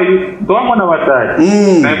kopeni bayu twamona batari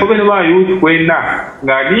ai kopeni bayu kwenda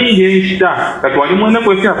ngani yeshita katwani mwana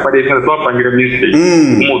kwesi apareka twapangira mistake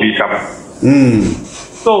umubika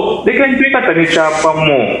so they can tweak at the chapa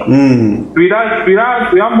more. We are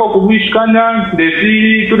kubishkana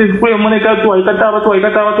desi to the free money to aikata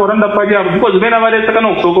randa paja because whenever they second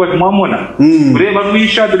of so what mamona. Whenever we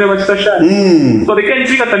shot the station. So they can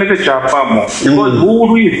tweak at the chapa more because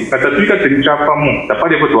who is at the tweak at the chapa more the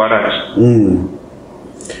party to arach.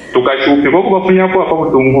 Tukashuki boko bafunya hapo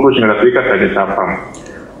tunguru shina tweak at the chapa.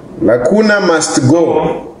 Lacuna must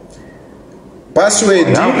go. Password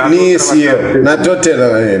ni ACL na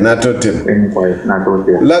total.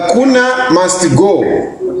 Lacuna must go.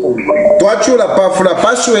 Twachula pafula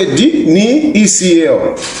password ni ECL.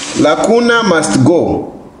 Lacuna must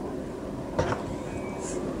go.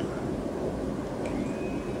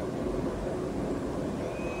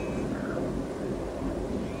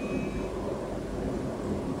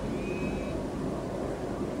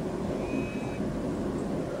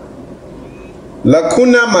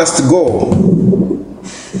 Lacuna must go.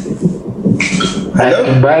 Hello?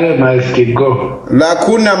 Atibale must go.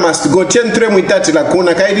 Lacuna must go. Tientre Mutati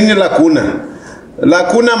Lacuna. Kaidini Lacuna.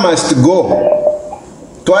 Lacuna must go.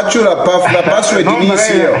 Tuachula la password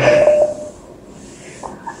initial.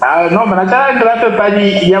 No, man, I can't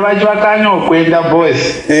pani Yavajo kwenda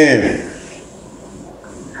boys.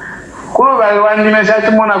 Kuba one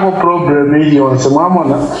dimension Monaco problem millions,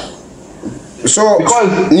 Mamona. So, because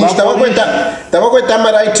tabakweta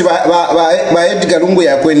right ba Edgar Lungu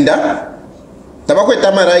ya kwenda.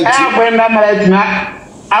 Tabakweta right. Kwenda right na.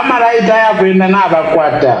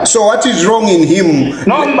 So what is wrong in him?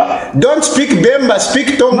 No, don't speak Bemba,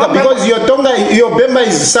 speak Tonga, because your Bemba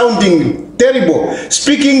is sounding terrible.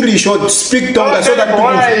 Speak English or speak Tonga so that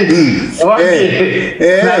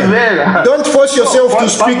don't force yourself to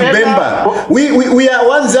speak Bemba. We are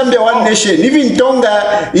one Zambia, one nation. Even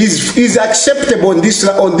Tonga is acceptable on this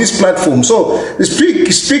platform. So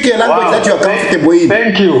speak a language that you are comfortable in.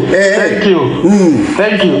 Thank you.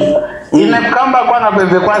 Thank you. Inakamba kwa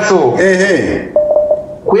kweze kwaso.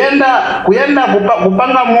 Kuyenda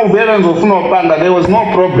kupanga move events ofuna opanga, there was no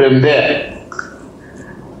problem there.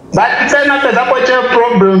 But tena pesa kwa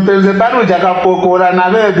problem pese bado jakapokora na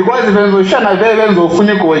wewe because events oshana events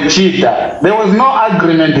ofuni kuchita. There was no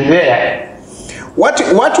agreement there.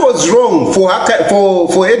 What was wrong for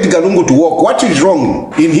Edgar Lungu to walk? What is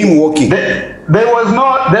wrong in him walking? There was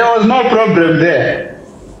no problem there.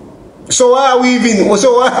 So why are we even?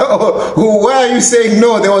 So why are you saying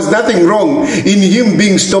no? There was nothing wrong in him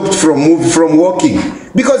being stopped from walking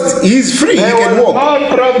because he's free. He can walk. No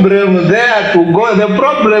problem there to go. The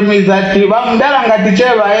problem is that that's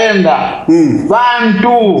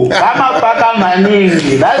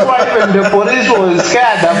why even the police was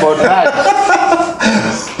scared about that.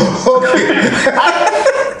 Okay.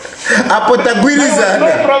 No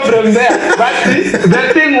problem there. But the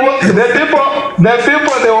thing was, the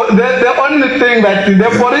only thing that the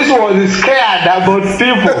police was scared about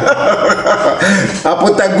people.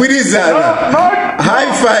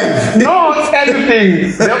 High five. No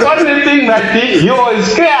anything. The only thing that he was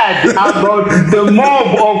scared about the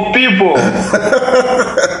mob of people.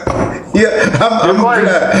 Yeah, I'm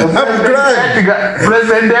glad.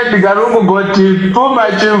 President Edgar Lungu got too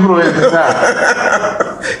much influence now.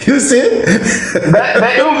 You see? The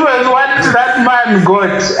influence what that man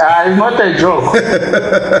got is not a joke.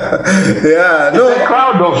 Yeah, no. It's a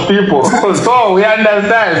crowd of people. So we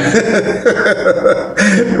understand.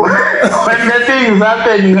 When the thing is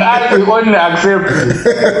happening, I will only accept it.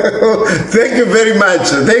 Thank you very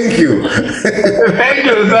much. Thank you. Thank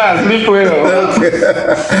you, sir. Sleep well.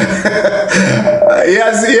 He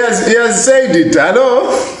has said it. Hello?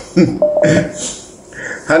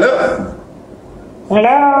 Hello?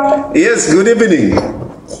 Hello? Yes, good evening.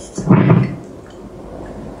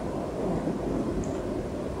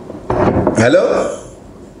 Hello?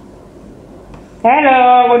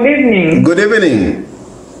 Hello, good evening. Good evening.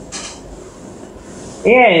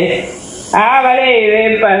 Yes.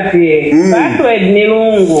 Password ni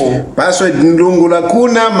Lungu. Password ni Lungu.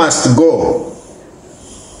 Lacuna must go.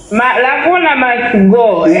 Lacuna must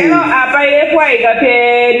go. Eno apa yekwa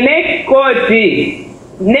ikate next court.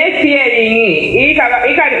 Next hearing.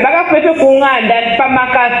 Baka kwetu kunganda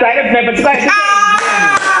pamakasa.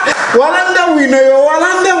 Walanda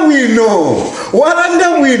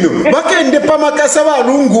wino. Bakende pamakasa wa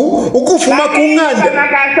Lungu. Ukufuma kunganda.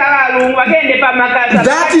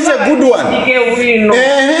 That is a good one.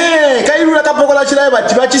 Kairula kapokola chilai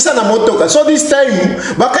bachisa na motoka. So this time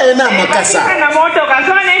bakaena makasa.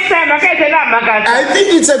 I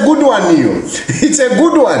think it's a good one here. It's a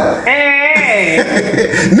good one.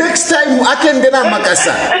 Next time akende na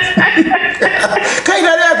makasa.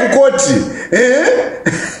 Kairala kukoti.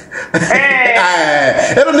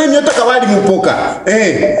 Ero ne nyotoka wali mupoka.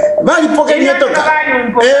 Wali poka nyotoka.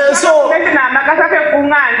 So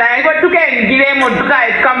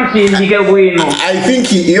I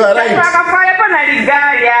think you are right.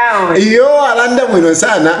 Yo alanda mwino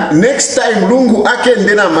sana. Next time Lungu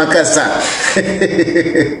akende na makasa.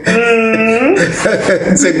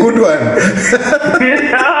 It's a good one.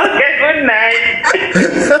 Okay, good night.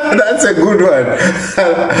 That's a good one.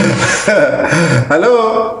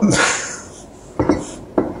 Hello?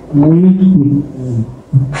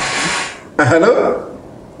 Hello?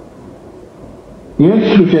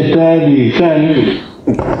 Yes, Mutati, son.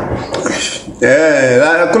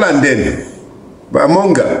 Kulandeni.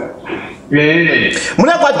 Bamonga.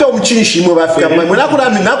 Muna kwata omuchinshi mwe bafika mwe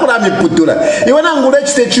nakula miputura iwe nangula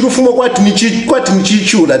chite chirufumo kwati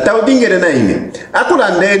nichichula taudingere naine akula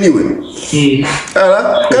anyway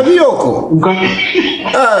ala kabiyoko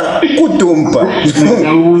kutumpa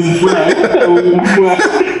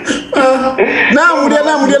namulia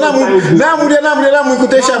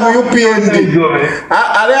kutesha mu UPND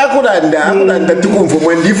ale akulanda tukumvu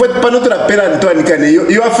mwendifo panotura pera ntwanikane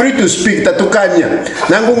you are free to speak tatukanya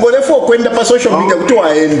nangungolefo kwenda pa social media kuti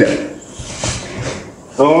waenda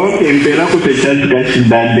okay mpera kutesha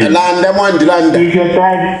tukashindande landa mwandilanda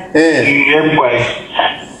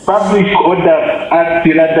public order act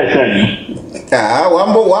ilatashani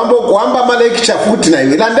wamba malecture futhi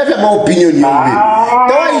nayo landa vya my opinion yombe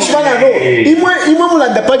tawa ishwana no imwe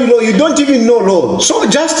mulanda pali law you don't even know law so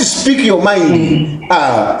just speak your mind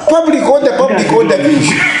public order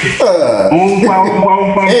bish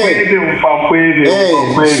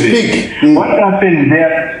speak what happened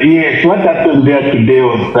there today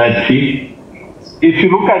was that if you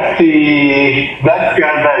look at that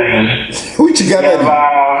gathering which gathering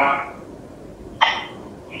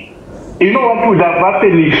you know what would have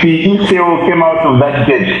happened if Iseo came out of that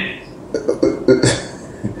gate?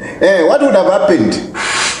 What would have happened?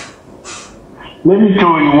 Let me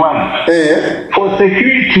tell you one. For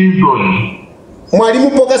security reason.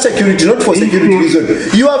 Mwalimu poka security, not for security reason.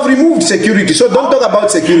 You have removed security, so don't talk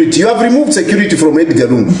about security. You have removed security from Edgar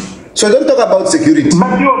Lungu. So don't talk about security.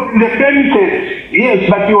 But he was in the premises, yes,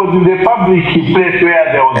 but he was in the public place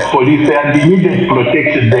where there was police and he needed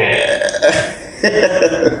protection there.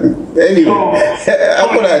 Anyway, so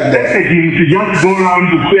expected him to just go around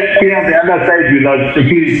to clear the other side without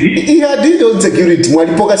security. He had his own security,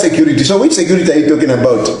 Mwalipoka security. So which security are you talking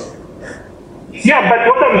about? Yeah, but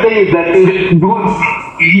what I'm saying is that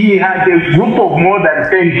he had a group of more than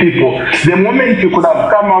 10 people. The moment you could have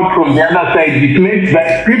come out from the other side, it meant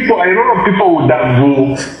that a lot of people would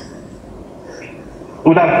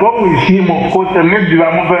have gone with him, of course, and maybe who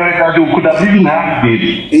could have even had it.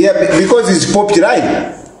 Yeah, because it's popular.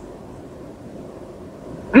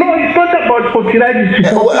 No, it's not about popularity.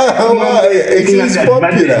 It is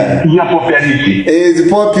popular. Yeah, popularity. It's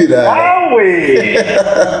popular.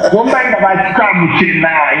 What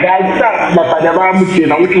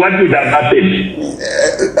would have happened?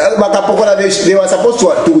 They were supposed to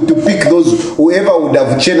pick those whoever would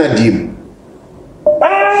have channeled him.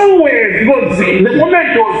 Because the moment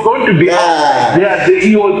he was going to be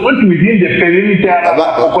he was going to be within the perimeter.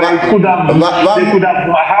 They could have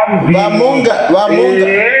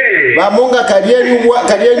Vamonga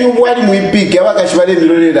karieni ubwali muipiki abakashibale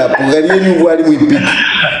ndilolera po karieni ubwali muipiki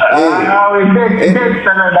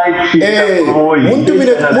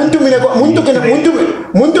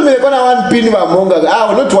muntu mine kona one pin vamonga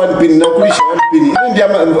not one pin nakulisha one pin ndio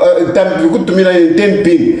kutumira 10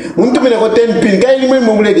 pin muntu mine ko 10 pin kaini mwe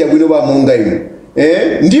mumuledi abwino vamonga ino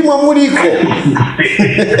ndimwe muliko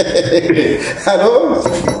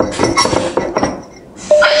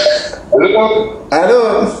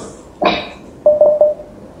Hello.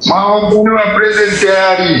 Mabombeni wa president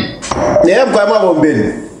tayari. Mkwa mabombeni.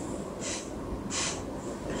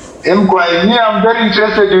 Mkwa, I'm very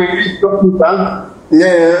interested in this topic.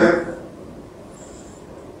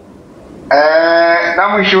 Na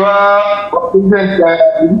mwisho wa president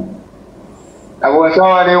tayari.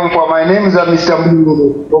 Awasawa leo mkwa, my name is Mr.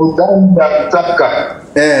 Mpundu from Zambia.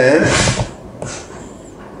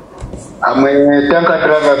 I'm a tanker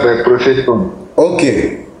driver by profession.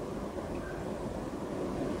 Okay.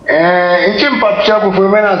 Ichimpapisha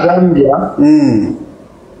kufumena Zambia.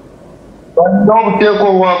 Bando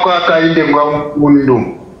kuteko wako akainde mwa Mpundu.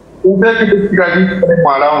 Ubeki kutikadi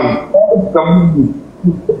kwa around.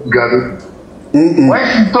 Why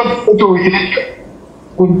is talk to with it?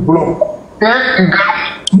 Good block.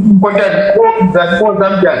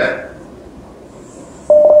 Zambians.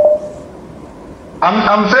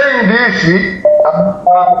 I'm saying this,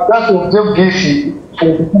 that's observe this for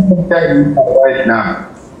the time right now.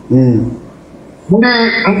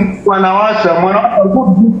 Wanawasa,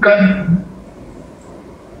 good can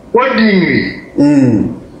ordinary.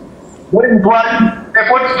 When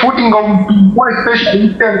footing on one especially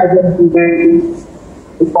the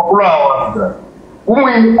popular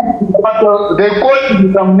they call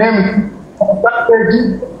some names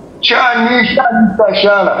Chani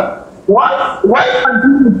Tashala. Why can't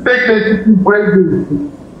you respect the sitting president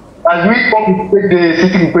as we don't respect the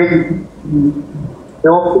sitting president?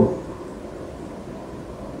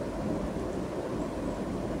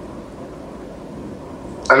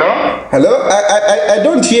 Hello? I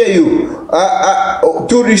don't hear you.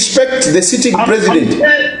 To respect the sitting president.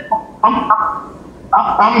 I'm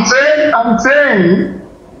I'm saying,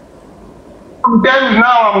 sometimes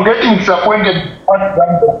now I'm getting disappointed at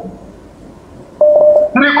Zambia.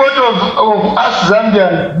 3/4 of us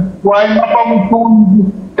Zambians, why Mpundu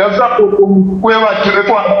does not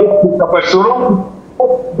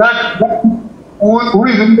who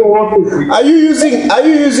is in the office? Are you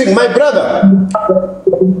using my brother?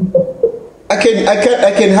 I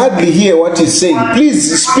can hardly hear what he's saying.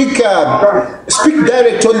 Please speak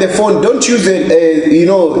direct on the phone. Don't use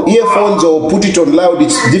earphones or put it on loud.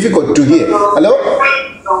 It's difficult to hear. Hello?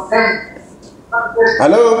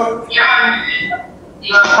 Hello?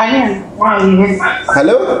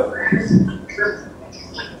 Hello?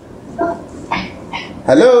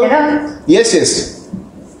 Hello? Yes.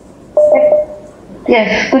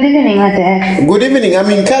 Yes, good evening, Mate. Good evening.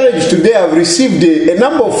 I'm encouraged today. I've received a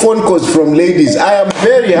number of phone calls from ladies. I am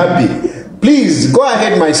very happy. Please, go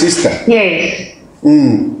ahead, my sister. Yes.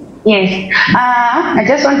 Yes. I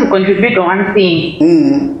just want to contribute on one thing.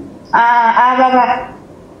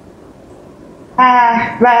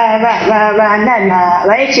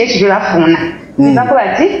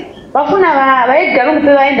 Bafuna ba Edgar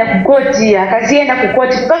Lungu baenda kukoti akazienda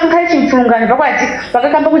kukoti pakakali chimfungano pakwati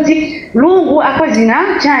pakakamba kuti Lungu akozinga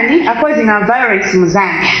virus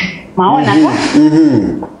muzanga maona ka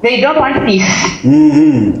they don't want peace.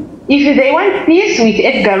 If they want peace with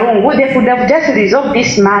Edgar Lungu, they could have just resolved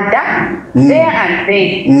this matter there and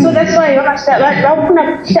then. So that's why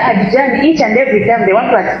each and every time they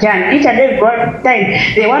want to adjourn, each and every time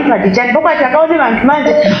they want to adjourn. Because akaone vantu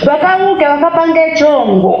manje vakauke vakapanga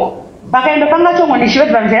chongo. Vakaenda panga chongo ni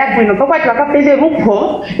shivet vamvera bwino pakwati vakapeze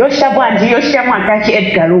rupo yoshita bwanji yoshita mwataki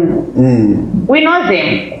Edgar Lungu. We know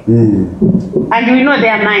them and we know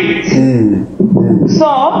their minds. So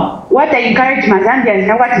what I encourage my Zambians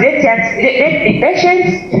now, let's be patient.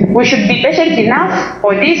 We should be patient enough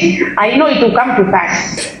for this. I know it will come to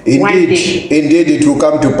pass one day. Indeed, it will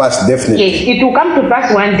come to pass, definitely. Yes, it will come to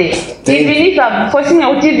pass one day. Even if I'm forcing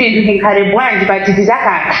out TV to Karibwan, but it is a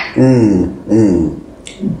hack.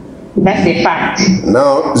 That's the fact.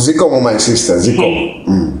 Now, Ziko, my sister, Ziko.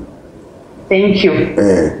 Thank you.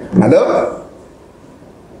 Hello?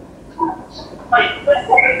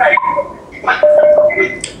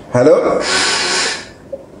 Hello?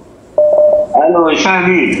 Hello,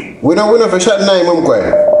 Shani. Wino fesha nai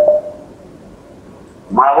mumkwe.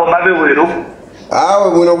 Mabo mabe wero.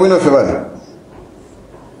 Wino febana.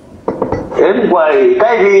 Emkwai,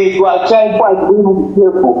 kai kwa chai kwa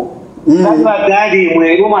kupo. Kama gari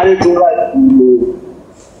mwero male tura.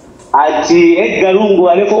 Ati Edgar Lungu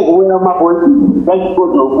aleko kuwera maboti. Kasi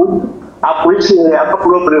kodo. Apulishi apa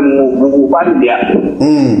problem mu familia.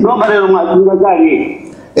 No barero mazunga gari.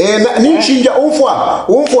 Nishinja umfwa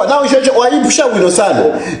now waibusha wino sana.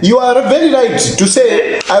 You are very right to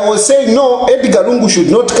say. I was saying no, Edgar Lungu should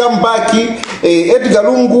not come back. Edgar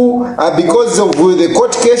Lungu because of the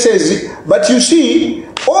court cases. But you see,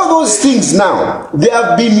 all those things now, they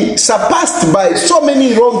have been surpassed by so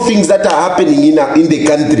many wrong things that are happening in the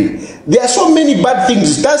country. There are so many bad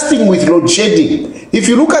things, starting with load shedding. If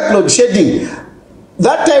you look at load shedding,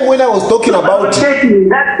 that time when I was talking about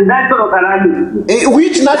national calamity,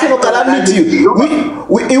 which national calamity?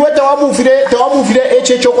 Tawamufire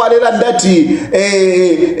echecho kwalela ndati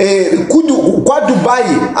kwa Dubai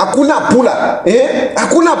hakuna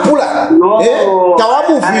pula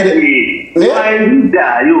tawamufire.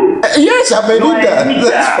 Yes, I'm a leader.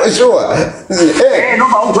 That's for sure.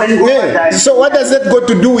 So what does that got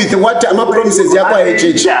to do with what Ama promises yakwa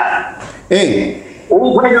HH?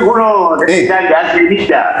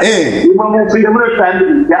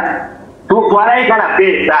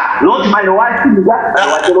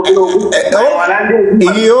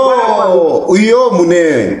 Iyo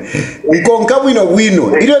mune nkonka wino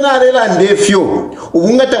ilo nalela ndefyo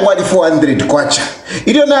ubungata wali 400 kwacha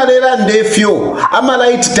ilo nalela ndefyo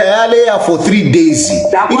amalight tayale ya for 3 days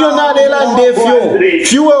ilo nalela ndefyo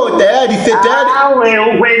fuel tayari awe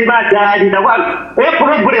ukwenda tayari takwa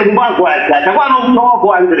problem mbakwaza takwa no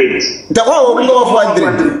 400 takwa no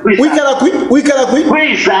 400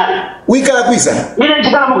 wikala kwisa ile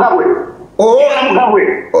chikala mukabwe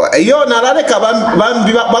iyo nalaleka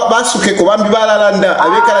bambi basuke ko bambi balalanda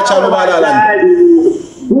abekala cyalo balalanda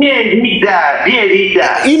nie leader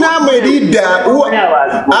inamwe leader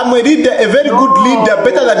I'm a leader, a very good leader,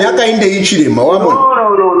 better than Hakainde Hichilema. No.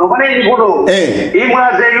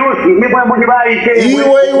 He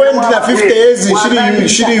went to 50 years,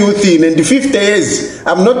 she youth in, and 50 years.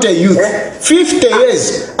 I'm not a youth. 50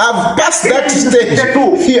 years. I've passed that stage.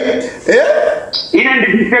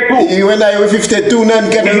 When I was 52,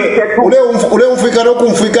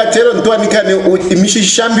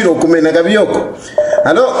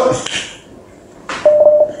 hello?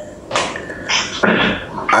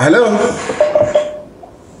 Hello?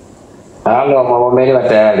 Halo, mabombeni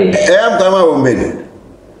batayali. Mkama mabombeni.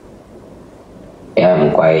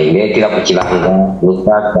 Mkwai, netira kuchilanga,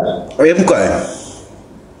 lusaka. Mkwai.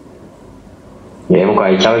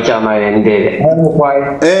 Mkwai, chao chama yendele. Mkwai.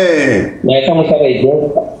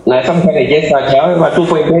 Naesa mkare jesa, chao, wa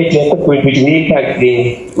 2.8 yoko kuipitimika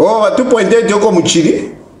kini. Wa 2.8 yoko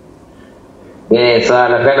mchili?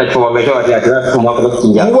 Sana, kana chuma meto wati atina kumako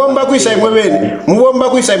kuchinja. Mwomba kuisa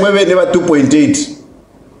imwebeni wa 2.8.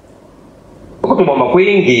 Kutumba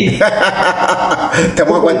kwingi.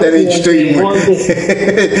 Tamwa kwa tari chito imwe wa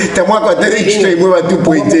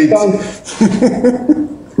 2.8.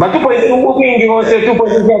 Ba 2.8 kwingi wose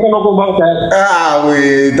 2.8 kana kumbaka.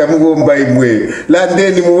 We tamugomba imwe.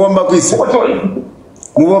 Landeni muomba kuisa.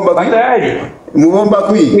 Muomba kui. Muomba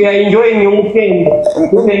kui. We are enjoying your weekend.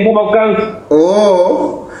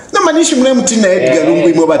 Namanishi mune mtina Edgar Lungu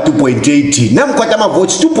imwe ba 2.8. Namkwata ma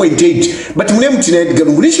votes 2.8. But mune mtina Edgar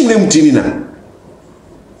Lungu nishi mune mtini na.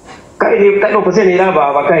 Kaidi kano poseni laba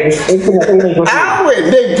abakaidi.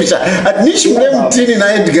 Ndei pisha. Nishi mune mtini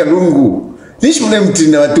na Edgar Lungu. Nishi mune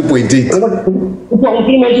mtini na 2.8.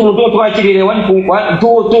 Mtini mechi mtoto wachilile 1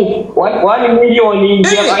 million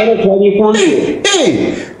ya aina tuwani kundi.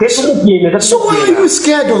 So why are you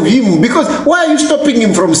scared of him? Because why are you stopping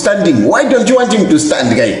him from standing? Why don't you want him to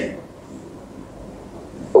stand, guy?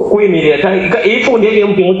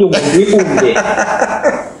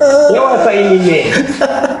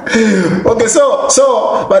 Okay, so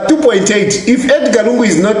but 2.8, if Edgar Lungu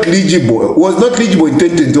is not eligible, was not eligible in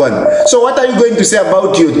 2021, so what are you going to say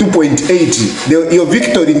about your 2.8, your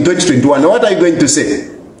victory in 2021? What are you going to say?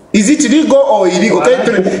 Is it legal or illegal?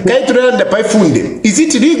 Is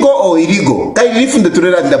it legal or illegal?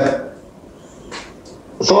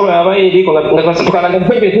 So illegal.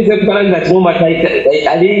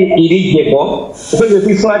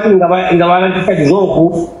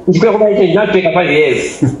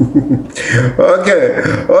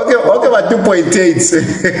 Okay, but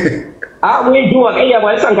 2.8.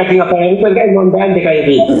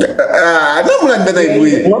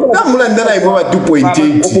 Namulandana imwe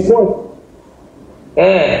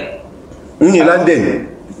 2.8.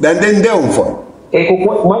 London down for. Kaidi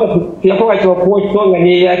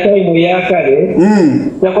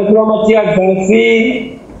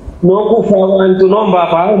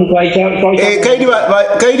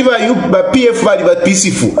ba PF bali ba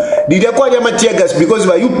peaceful. Did they call them tear gas because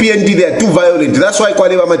by UPND they are too violent. That's why call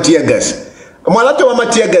them tear gas. Malato wa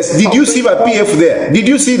tear gas. Did you see the PF there? Did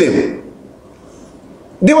you see them?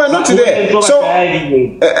 They were not there. So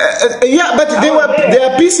yeah, but they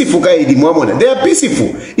are peaceful, Kaidi Mwamona. They are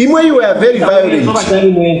peaceful. Imwe you were very violent.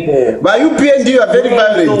 By UPND you are very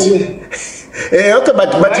violent. Okay,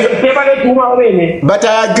 but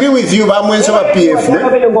I agree with you. I'm going to PF.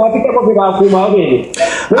 But anyway,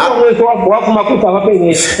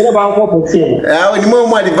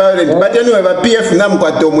 PF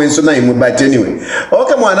but anyway.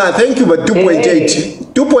 Okay, Mwana, thank you. But 2.8.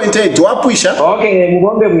 2.8. Wapuisha. Okay,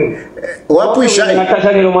 Wapuisha.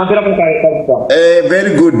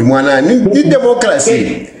 Very good, Mwana. Need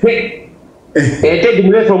democracy.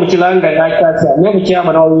 Ted from Chilanga, never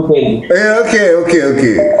chairman all weekend.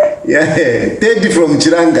 Okay. Yeah, Ted from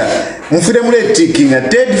Chilanga. Mufidemule ticking a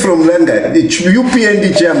Ted from Langa, the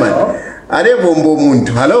UPND chairman. Arebombo Muntu.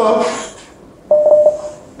 Hello?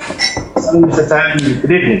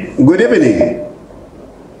 Good evening. Good evening.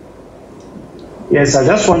 Yes, I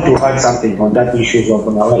just want to add something on that issue of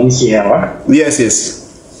our ECL. Yes.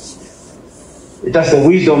 Just the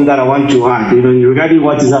wisdom that I want to add, regarding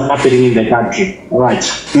what is happening in the country. All right.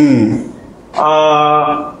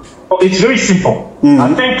 It's very simple.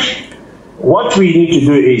 I think what we need to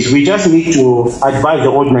do is we just need to advise the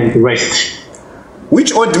old man to rest.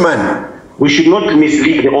 Which old man? We should not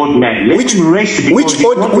mislead the old man. Which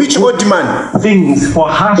old man? Things for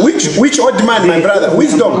us. Which old man, my brother?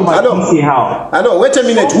 Wisdom. Hello. Wait a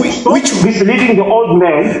minute. Which misleading the old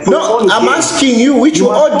man? No, I'm asking you. Which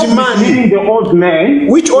old man? Misleading the old man.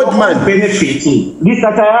 Which old man? Benefiting. This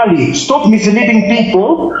entirely. Stop misleading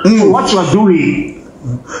people to what you are doing.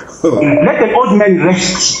 Let the old man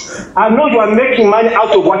rest. I know you are making money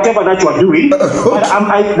out of whatever that you are doing, but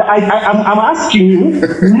I'm asking you,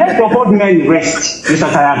 let the old man rest, Mr.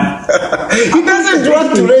 Tayami. He doesn't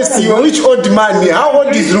want to rest you. Which old man? How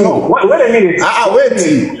old is Lungu? Wait a minute.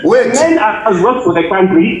 Wait. Men has worked for the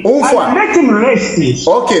country. And let him rest.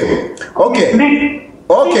 Okay.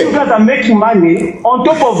 You guys are making money on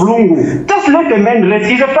top of Lungu. Just let the man rest.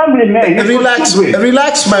 He's a family man. Relax,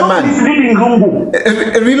 my man. He's leaving Lungu.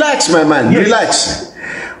 Relax, my man. Yes. Relax.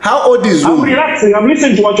 How old is Lungu? I'm relaxing. I'm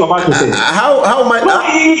listening to what you're about to say. How much? No,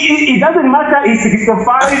 it doesn't matter. It's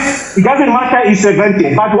 65. It doesn't matter. It's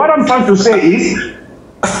 70. But what I'm trying to say is.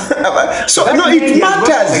 It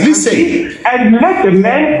matters. Listen. And let the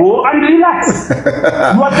man go and relax.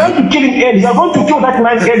 You are trying to kill him early. You are going to kill that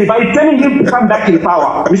man early by telling him to come back in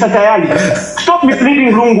power. Mr. Tayali, stop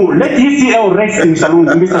misleading Lungu. Let ECL rest in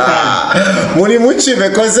Lungu, Mr. Tayali. Munimuchi, the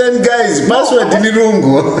concerned guys, password in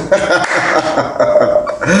Lungu.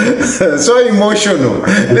 So emotional.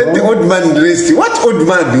 Let the old man rest. What old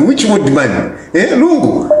man? Which old man?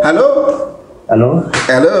 Lungu.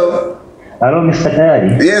 Hello, Mr.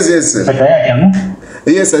 Tayari. Yes. Mr. Tayari,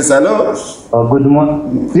 Yes, hello. Oh, good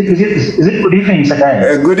morning. Is it good evening, Mr.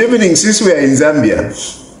 Tayari? Good evening, since we are in Zambia.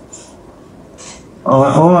 Oh,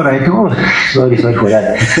 all right. Oh, sorry for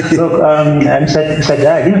that. Look, Mr.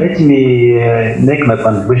 Tayari, let me make my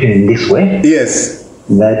contribution in this way. Yes.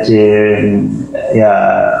 That,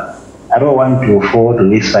 I don't want to fall to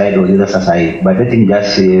this side or the other side, but let me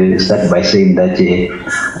just start by saying that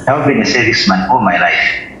I've been a serviceman all my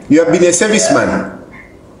life. You have been a serviceman?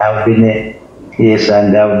 I've been yes,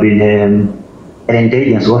 and I've been an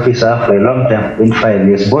intelligence officer for a long time, 25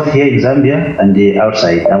 years, both here in Zambia and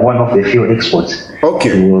outside. I'm one of the few exports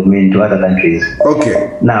to other countries.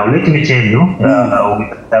 Okay. Now, let me tell you,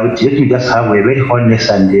 let me just have a very honest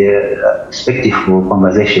and respectful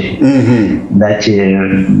conversation. That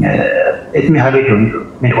let me have it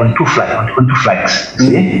on two flags.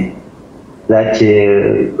 See? That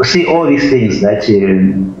see all these things that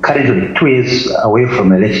currently 2 years away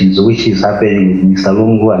from elections, which is happening with Mr.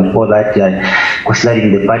 Lungu and all that,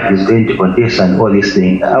 considering the party is going to contest and all these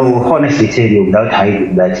things, I will honestly tell you without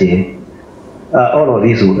hiding that all of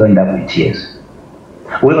these will end up with tears.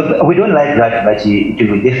 We don't like that, but it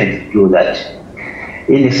will definitely do that.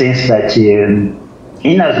 In the sense that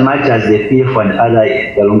in as much as the PF and other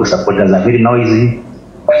Lungu supporters are very noisy,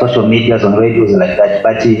 social medias on radios like that,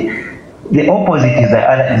 but the opposite is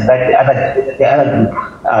that the other group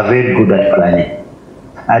are very good at planning.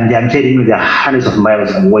 And I'm telling you, they're hundreds of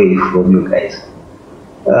miles away from you guys.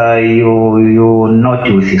 You not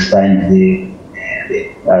withstand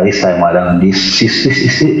this time around. It's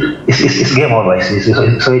game over.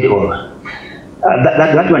 It's already over.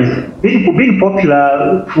 That one is being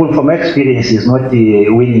popular from my experience is not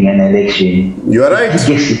winning an election. You are right. The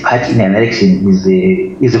biggest part in an election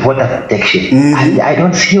is voter protection. And I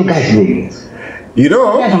don't see you guys doing it. You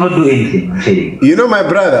know, you guys will not do anything, I'm telling you. You know, my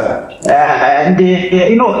brother. And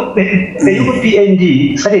you know, the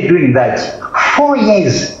UPND started doing that 4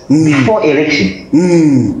 years before election.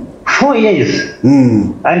 4 years.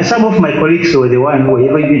 And some of my colleagues were the one who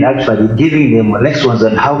have been actually giving them lessons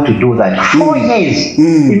on how to do that. 4 years.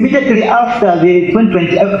 Immediately after the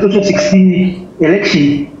 2016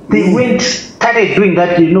 election, they started doing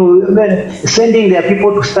that, you know, sending their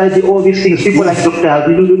people to study all these things. People like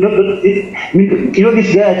Dr. You know,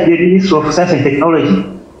 this guy at the Ministry of Science and Technology.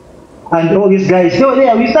 And all these guys, they were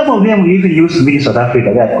there. Some of them even used to be in South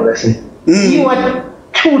Africa. You are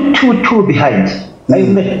too behind.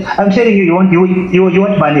 I'm telling you, you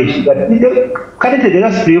won't manage. But currently, they're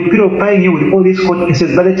just preoccupying you with all these court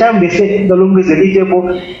cases. By the time they say the Lungu is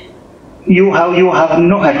eligible, you have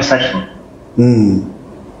nowhere to search for.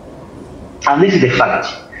 And this is the fact.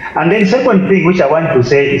 And then second thing which I want to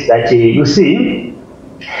say is that, you see,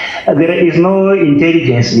 there is no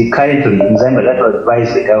intelligence currently in Zambia that will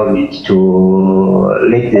advise the government to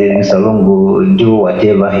let Mr. Lungu do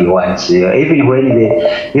whatever he wants. Even when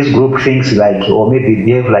this group thinks like, or maybe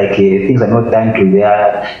behave like things are not done to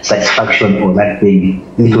their satisfaction or that thing,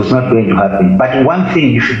 it was not going to happen. But one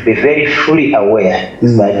thing you should be very fully aware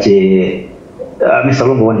that Mr.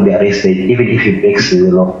 Lungu won't be arrested even if he breaks the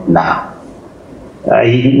law now.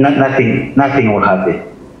 Nothing will happen.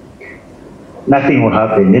 Nothing will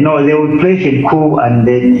happen. You know, they will play him cool, and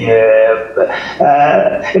then, you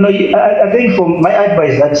know, I think for my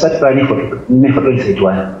advice, that start planning for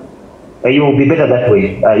 2031. You will be better that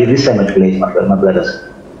way. This time at late, my brothers.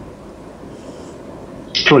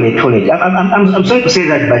 Too late. I'm sorry to say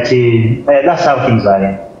that, but that's how things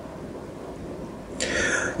are.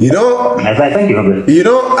 You know, thank you. You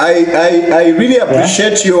know, I really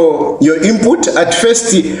appreciate your input. At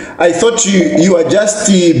first, I thought you are just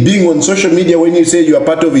being on social media when you say you are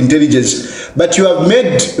part of intelligence, but you have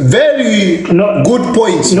made very good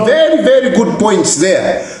points, very, very good points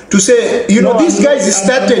there. To say, you know, these guys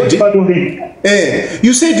started.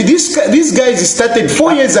 You said these guys started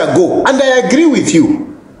 4 years ago, and I agree with you.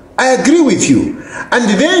 I agree with you. And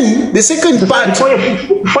then the second part.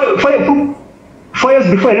 4 years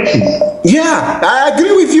before elections. Yeah, I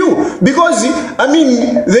agree with you, because I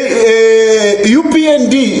mean the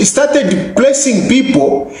UPND started placing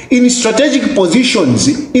people in strategic positions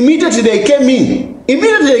immediately they came in.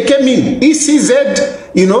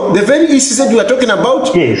 ECZ, you know, the very ECZ we are talking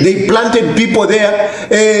about, they planted people there.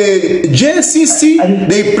 JCC,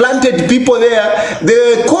 they planted people there.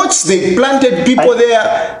 The courts, they planted people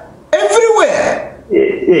there. Everywhere.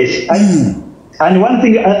 Yes. And one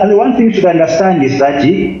thing you should understand is that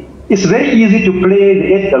it's very easy to play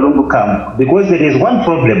the Edgar Lungu camp, because there is one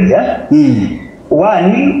problem there.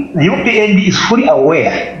 One, the UPND is fully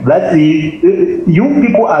aware that you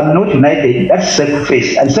people are not united. That's second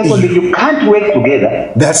phase. And secondly, you can't work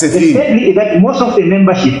together. That's the thing. Thirdly, that most of the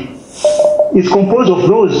membership is composed of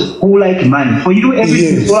those who like money. For you,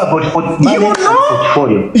 everything is all about money and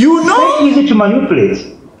portfolio. You know? It's very easy to manipulate.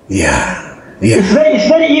 Yeah. It's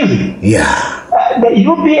very easy. Yeah. The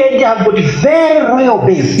UPND have got very royal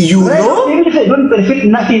base. You know? Even if they don't benefit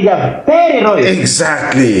nothing, they are very royal.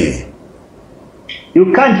 Exactly.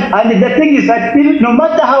 You can't. And the thing is that no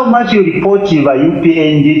matter how much you report by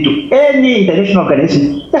UPND to any international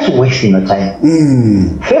organization, that's wasting your time.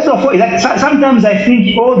 First of all, like, sometimes I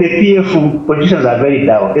think all the PF politicians are very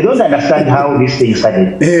down. They don't understand how this thing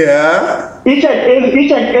started. Yeah. Each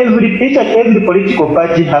and every political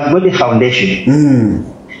party has got a foundation.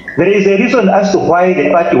 There is a reason as to why the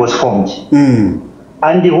party was formed, and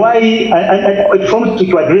why it formed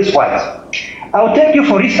to address what. I'll take you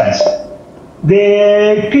for instance.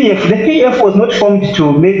 The PF was not formed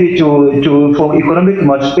to maybe for economic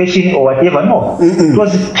emancipation or whatever. No, it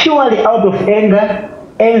was purely out of anger,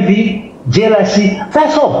 envy, jealousy.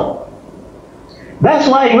 That's all. That's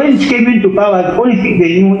why when it came into power, the only thing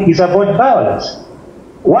they knew is about violence.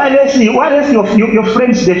 Why else your friends, your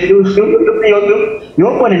opponents,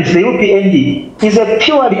 the UPND, is a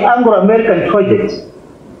purely Anglo-American project.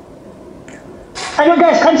 And you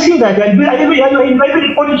guys can't see that. And you might be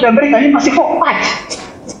reporting to America, you must say, for what?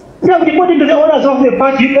 You have reported to the owners of the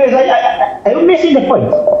party, you guys are missing the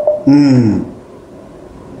point.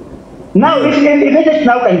 Now, if I just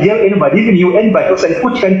now can jail anybody, even you, anybody else, and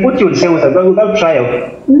can put you on sale without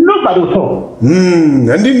trial, nobody will talk.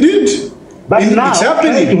 And indeed. But now, it's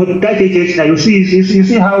happening. You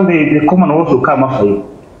see how the Commonwealth will come after you.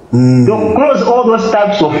 They'll close all those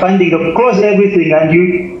tabs of funding, they'll close everything, and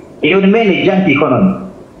you remain a junk economy.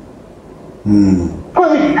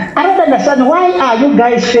 Because I don't understand, why are you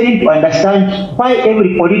guys failing to understand why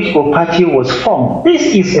every political party was formed?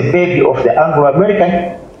 This is a baby of the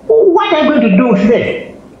Anglo-American. What are you going to do with them?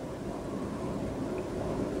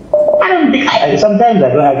 I don't think, sometimes I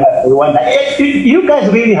wonder, you guys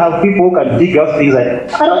really have people who can dig out things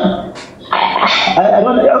like, I don't,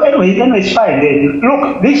 anyway, it's fine.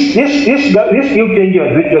 Look, this UPND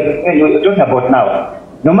you're talking about now,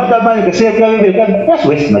 no matter how you can say, that's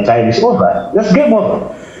wasting my time, it's over. That's game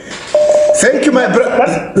over. Thank you, my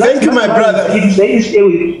brother. Thank you, my brother.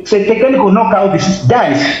 It's a technical knockout, it's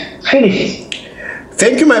done, it's finished.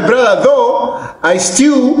 Thank you, my brother. Though I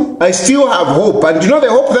still have hope, and you know the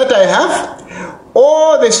hope that I have,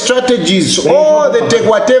 all the strategies, all the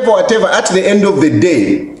whatever. At the end of the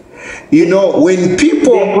day, you know, when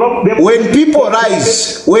people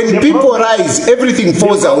rise, everything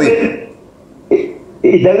falls away.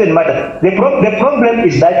 It doesn't matter. The problem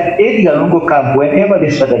is that Edgar Lungu camp, whenever they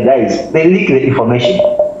strategize, they leak the information.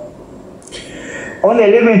 On the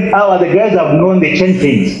 11th hour, the guys have known they change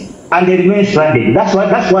things. And they remain stranded. That's why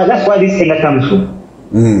this anger comes from.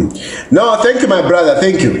 No, thank you, my brother.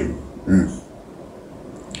 Thank you.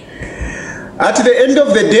 At the end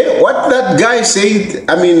of the day, what that guy said,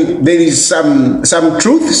 I mean, there is some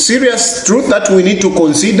truth, serious truth that we need to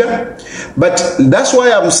consider. But that's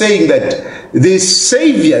why I'm saying that the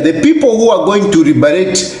savior, the people who are going to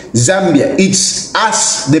liberate Zambia, it's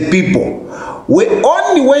us, the people.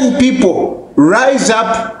 Only when people rise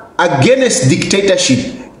up against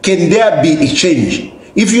dictatorship can there be a change.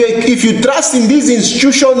 If you trust in these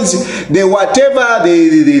institutions, the whatever,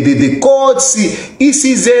 the courts,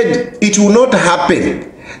 ECZ, it will not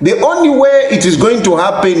happen. The only way it is going to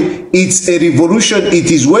happen, it's a revolution. It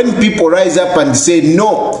is when people rise up and say,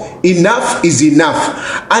 no, enough is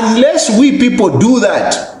enough. Unless we people do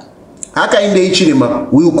that, Hakainde Hichilema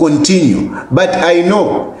will continue, but I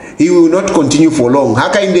know he will not continue for long.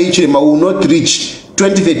 Hakainde Hichilema will not reach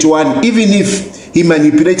 2031, even if he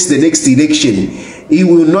manipulates the next election, he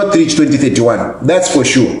will not reach 2031. That's for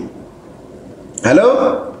sure.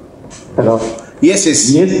 Hello? Hello. Yes,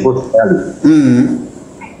 yes. Yes,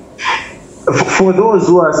 for those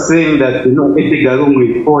who are saying that, you know, Edgar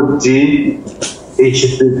Lungu is 40, he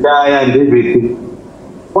should retire and everything,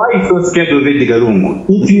 why are you so scared of Edgar Lungu?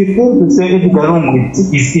 If you think to say Edgar Lungu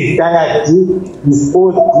is retired, is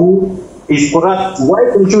 40, is corrupt, why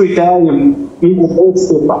don't you retire him in the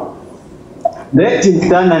newspaper? Let him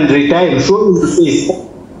stand and retire him, show him the face.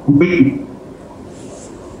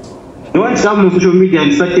 You want to come on social media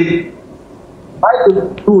and started, why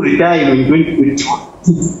don't you retire him in 2022?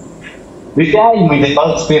 Retire him in the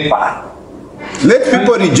newspaper. Let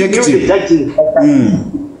people reject him.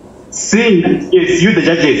 Saying, yes, you the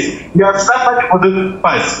judges, you have suffered for the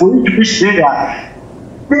past, for you to be there.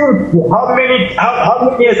 How many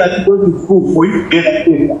years are you going to school for you to get a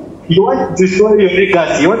paper? You want to destroy your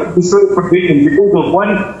legacy, you want to destroy your profession because of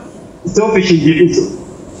one selfish individual.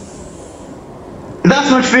 That's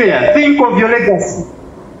not fair. Think of your legacy.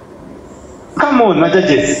 Come on, my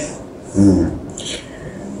judges.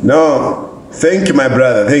 No, thank you, my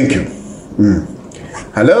brother. Thank you.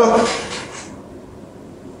 Hello?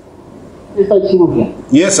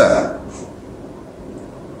 Yes, sir.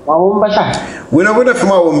 We're not going to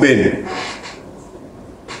film our women.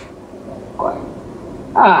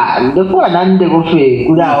 Ndikuwa nande kufe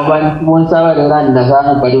kula abantu bonse abalelanda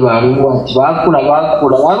sana bali balungu ati bakula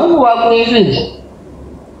balungu bakunezinje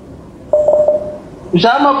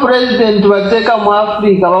Shama president bateka mu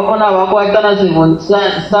Africa babona bakwatana 7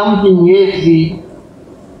 something years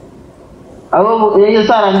abo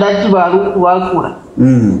sara ndati balungu bakula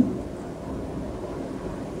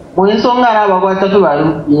Mwisonga na bakwata tu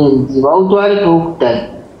balungu bautwale kokutali.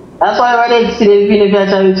 That's why wale silevine vya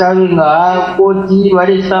chawi nga koti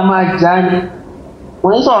wale sama jani.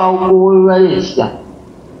 Mwiso hauko wale chika.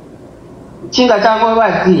 Chinga chako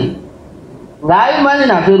bati. Ngai mali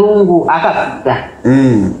na Verungu akapita.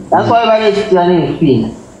 That's why wale chika ni fina.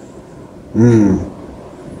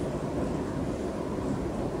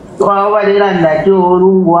 So wale landa jo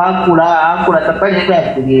Lungu akula tapani kwa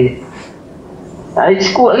kugire.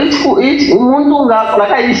 It's umuntu ngakula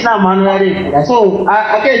kayishina manu yare so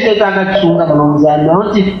akeje takachunga munozana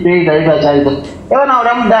noti pega ibachaida ebona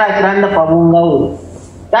ora mudara kiranda pabunga uri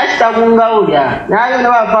tachita bunga uri nayo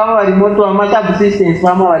nabafama bari moto ama subsistence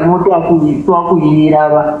fama bari moto akuyira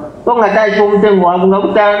aba so ngatacho mutengo wabunga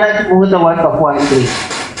kutara nati kunga watu kwa ndre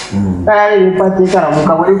kale ipate kara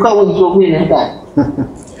mukabwe ukawo kwene ndani.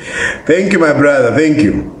 Thank you, my brother. Thank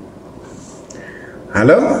you.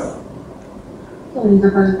 Hello?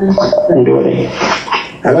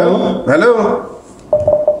 Hello? Hello?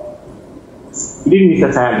 Good evening,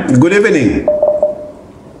 Mr. Tan. Good evening.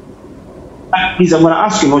 Please, I'm going to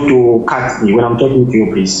ask you not to cut me when I'm talking to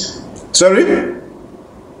you, please. Sorry?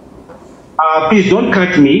 Please don't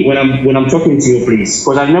cut me when I'm talking to you, please.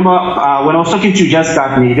 Because I remember when I was talking to you, just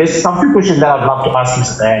cut me. There's some few questions that I'd love to ask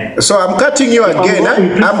Mr. Tan. So I'm cutting you again.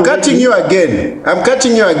 I'm cutting you again. I'm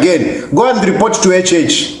cutting you again. Go and report to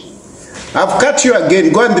HH. I've cut you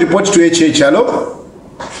again. Go and report to HH. Hello?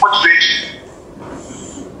 What page?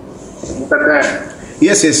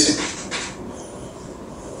 Yes, yes.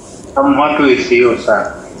 I'm happy with you,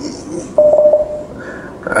 sir.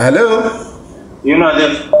 Hello? You know the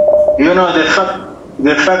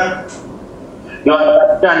fact you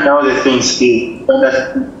understand all the things here.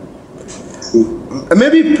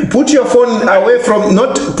 Maybe put your phone away from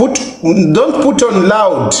don't put on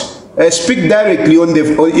loud. Speak directly in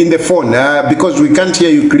the phone because we can't hear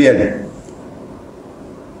you clearly.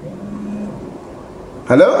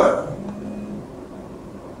 Hello?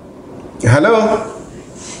 Hello?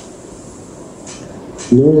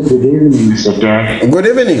 Yes, good evening, Mr. Jack. Good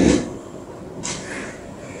evening.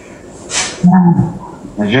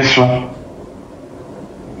 I just want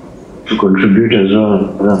to contribute as well.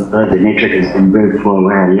 The network has been very poor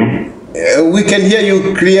where I am. We can hear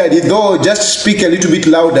you clearly, though just speak a little bit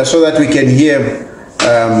louder so that we can hear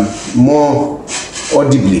more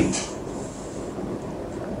audibly.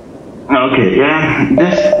 Okay, yeah,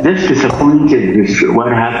 that's disappointed with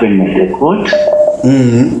what happened at the court.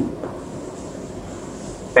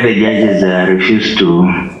 The judges refused to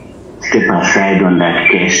step aside on that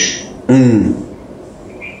case.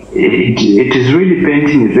 It is really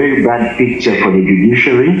painting a very bad picture for the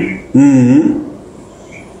judiciary.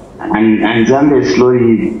 And Zambia is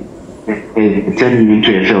slowly turning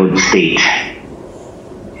into a failed state.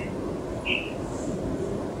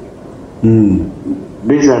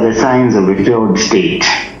 these are the signs of a failed state.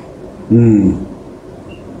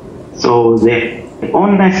 So the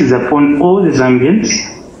onus is upon all the Zambians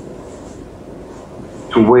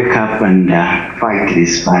to wake up and fight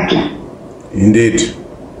this battle. Indeed.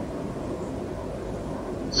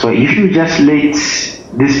 So if you just let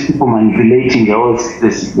these people manipulating the whole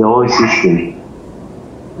system,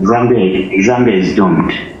 Zambia is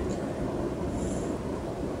doomed.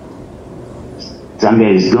 Zambia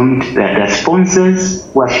is doomed. The sponsors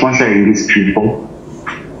who are sponsoring these people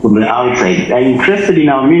from the outside are interested in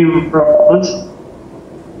our minerals.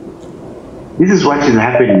 This is what is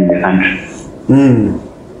happening in the country.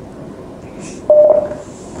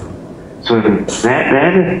 So the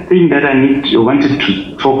other thing that I wanted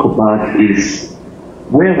to talk about is,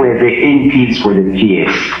 where were the MPs for the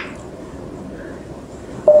PF?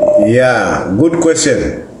 Yeah, good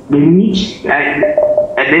question. They need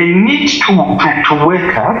to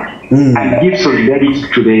wake up and give solidarity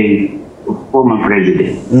to the former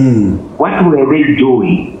president. What were they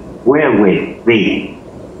doing? Where were they?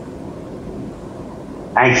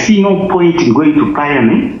 I see no point in going to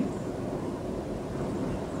parliament,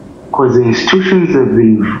 because the institutions have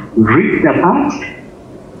been ripped apart.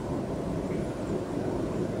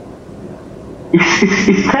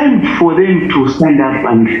 It's time for them to stand up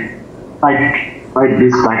and fight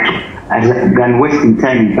this battle, than wasting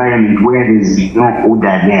time in parliament where there's no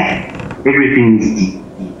order there. Everything is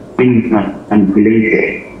being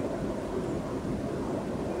manipulated.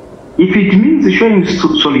 If it means showing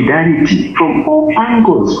solidarity from all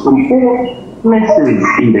angles, from all places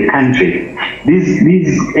in the country, these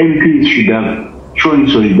MPs should have shown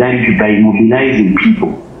solidarity by mobilizing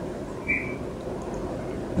people.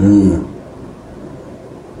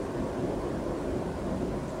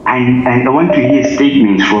 And I want to hear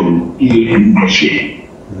statements from PF leadership.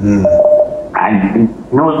 And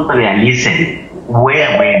know they are listening.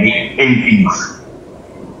 Where were the MPs?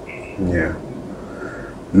 Yeah.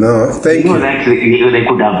 No, thank you. That they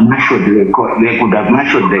could have marshaled the court. They could have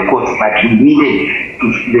marshaled the court, but they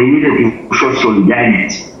needed to show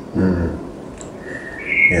solidarity.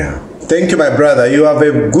 Yeah. Thank you, my brother. You have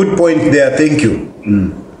a good point there. Thank you.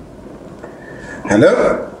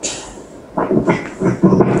 Hello?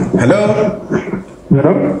 Hello?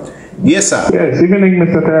 Hello? Yes, sir. Yes, evening,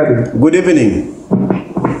 Mr. Tayari. Good evening.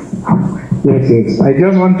 Yes. I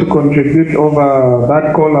just want to contribute over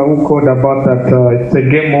that caller who called about that it's a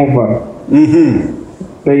game over.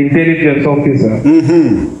 The intelligence officer.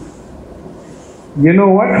 You know,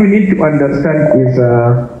 what we need to understand is,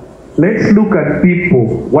 let's look at people,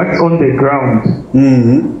 what's on the ground.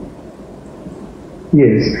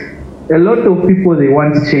 Yes. A lot of people, they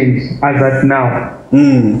want change as at now.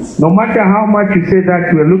 No matter how much you say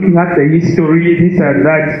that we're looking at the history, this and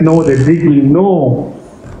that, no, the digging, no.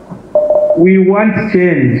 We want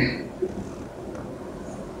change.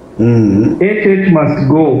 HH must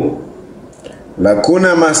go.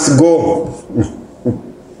 Lacuna must go.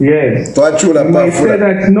 Yes. You might say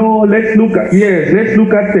that, no, let's look at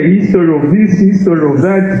the history of this, history of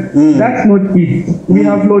that. That's not it. We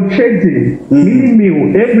have load shedding,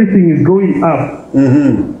 mini-meal, everything is going up.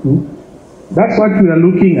 That's what we are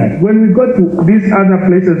looking at. When we go to these other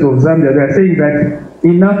places of Zambia, they are saying that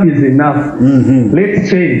enough is enough. Let's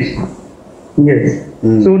change. Yes.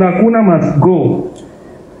 So Lacuna must go.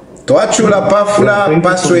 Toachula Pafula,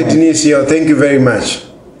 Password Nisio, thank you very much.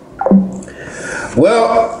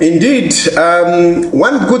 Well, indeed,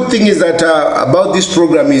 one good thing is that about this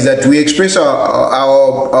program is that we express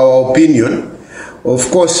our opinion.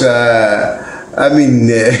 Of course, I mean,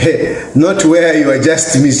 not where you are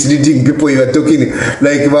just misleading people. You are talking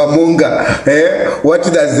like Vamonga. What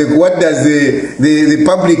does the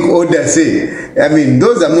public order say? I mean,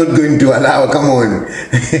 those I'm not going to allow. Come on.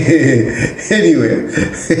 Anyway,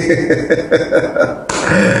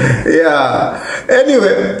 yeah.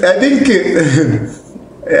 Anyway, I think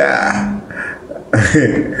yeah.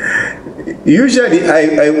 Usually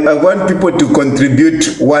I want people to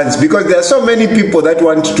contribute once, because there are so many people that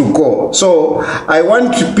want to call. So I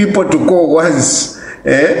want people to call once.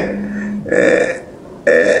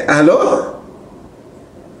 Hello?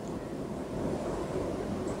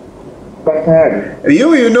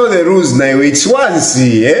 You know the rules now. It's once,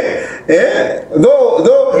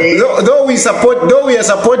 Though we are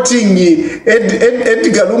supporting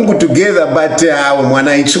Edgar Lungu together, but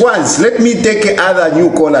it's once. Let me take other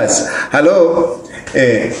new callers. Hello?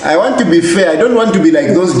 I want to be fair. I don't want to be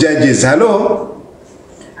like those judges. Hello?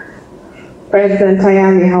 President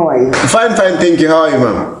Tayani, how are you? Fine, thank you. How are you,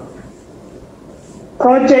 ma'am?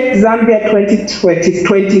 Project Zambia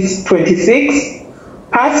 2026,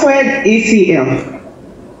 password ECL.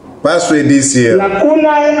 Password is here.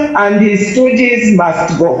 Lacuna and his stooges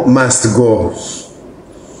must go. Must go.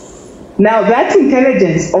 Now that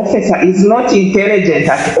intelligence officer is not intelligent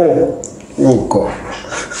at all. Oh God.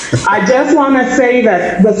 I just want to say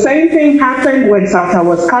that the same thing happened when South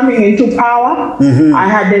was coming into power. I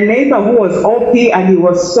had a neighbor who was OP and he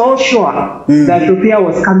was so sure that Rupia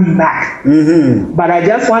was coming back. But I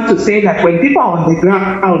just want to say that when people are on the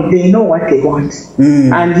ground, they know what they want.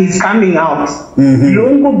 And he's coming out.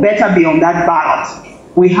 Lungu better be on that ballot.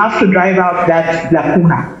 We have to drive out that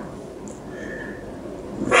lacuna.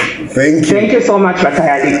 Thank you. Thank you so much,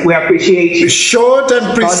 Ratayali. We appreciate you. Short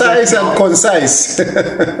and precise and concise.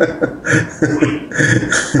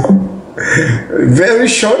 Very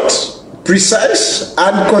short, precise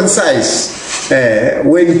and concise.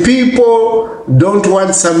 When people don't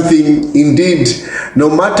want something, indeed, no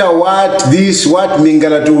matter what, this, what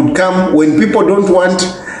Mingalatu would come, when people don't want,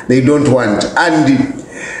 they don't want. And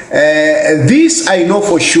this I know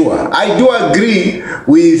for sure. I do agree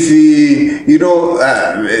with the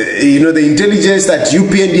intelligence that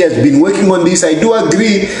UPND has been working on this. I do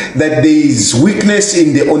agree that there is weakness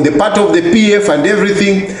on the part of the PF and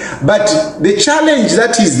everything. But the challenge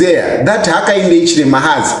that is there, that Hakainde Hichilema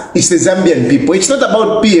has, is the Zambian people. It's not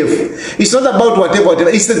about PF. It's not about whatever.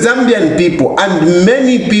 It's the Zambian people, and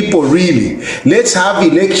many people really. Let's have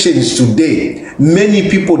elections today. Many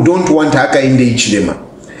people don't want Hakainde Hichilema.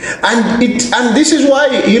 And this is why,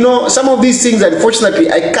 some of these things, unfortunately,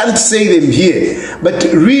 I can't say them here. But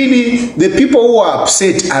really, the people who are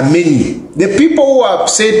upset are many. The people who are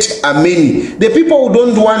upset are many. The people who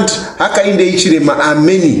don't want Hakainde Hichilema are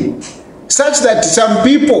many. Such that some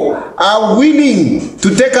people are willing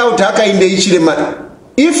to take out Hakainde Hichilema,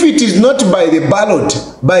 if it is not by the ballot,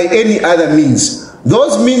 by any other means.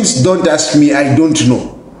 Those means, don't ask me, I don't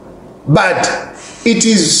know. But it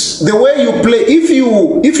is the way you play. If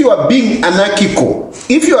you are being anarchical,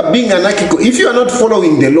 if you are not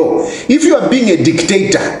following the law, if you are being a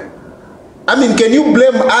dictator, I mean, can you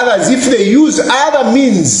blame others if they use other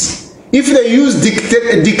means, if they use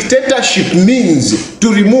dictatorship means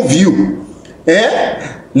to remove you?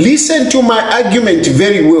 Listen to my argument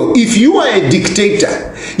very well. If you are a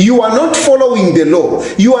dictator, you are not following the law,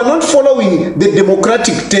 you are not following the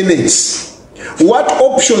democratic tenets, what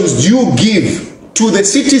options do you give to the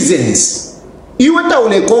citizens? You are not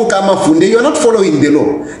following the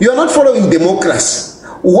law. You are not following democracy.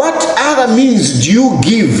 What other means do you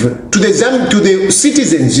give to the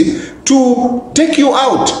citizens to take you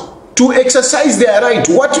out, to exercise their right?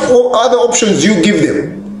 What other options do you give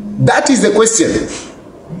them? That is the question.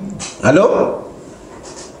 Hello?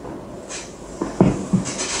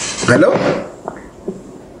 Hello?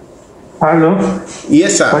 Hello?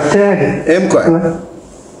 Yes, sir. Mkwa.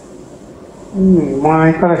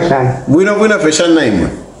 Buena fashion name.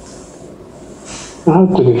 How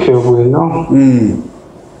to the feel we know.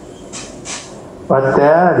 But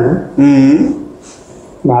there,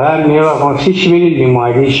 Nala Mira on Fishville, the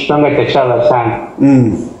Marish Panga Tachala San.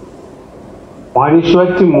 Marish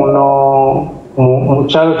Watimuno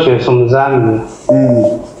Muchacho from Zambia.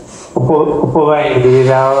 Provide the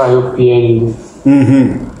UPN.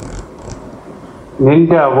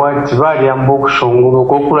 Ninda what variant book shonguru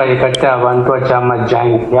kokula ikata abantu achama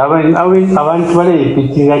jangi abantu bale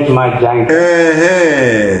ipitira chama jangi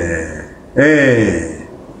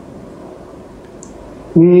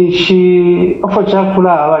nishi ofo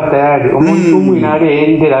chakula abatayari omuntu mwina ale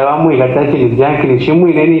endera bamu ikata chini jangi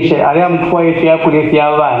nishimwine nishi ale amtwaye fya kule fya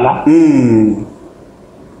abana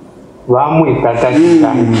bamu ikata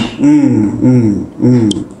jangi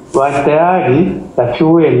Watayari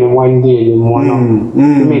tafiweme mwandili mwono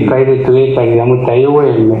mikaile tuleka ya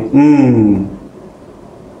mutaiweme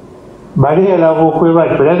bale lavo kweba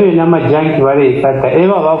tulabe na majanki bale ikata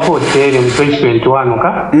eba bavotere mu 2021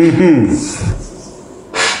 ka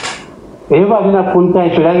eba lina kunta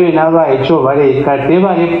tulabe na ba echo bale ikata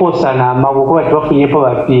eba leposa na mabuko batufunyepo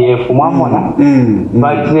ba PF mwamona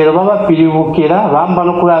batero baba pilibukira bamba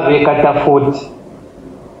no kulabe ikata 40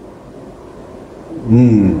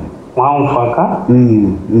 Mwamfaka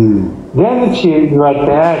then she was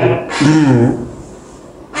tayari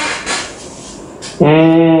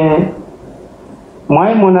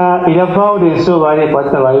mwaimuna ila violence so bale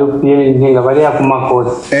kwata ba UPN nga bale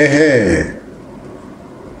akumakoti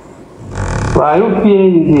ba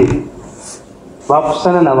UPN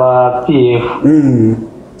bakusana na ba PF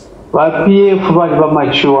ba PF bali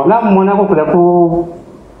bamachua na mwana ko kula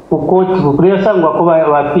ukoti kukulea sangu wako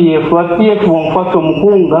wa PF wamfuata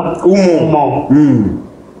mkunga umo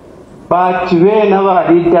but bena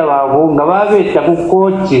balidda babo nga babeeta ku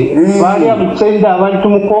kooti baali amusenda abantu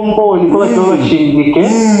mu komboni ko bato bashindike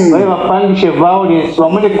bali bapangishe violence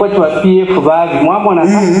bamule kooti wa PF babi mwamona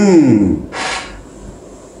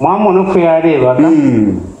mwamona ko yarebaga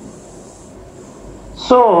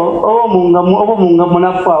so obo munga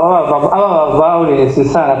munafa aba violence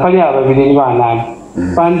sana pali ababiri ni banani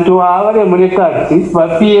bantu abale muri kati ba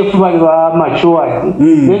PF bali ba machuadi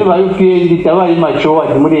nene ba UPND tabali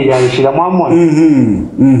machuadi muri yanshira mwamona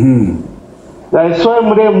so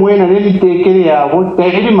muri mwena nebitekere yabo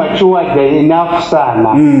tayiri machuadi enough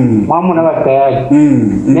sana mwamona batayari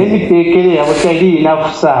nebitekere yabo tayiri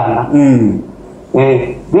enough sana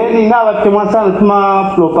then ngabatemwa sana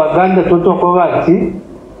tuma propaganda totoko bati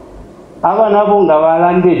abana bo nga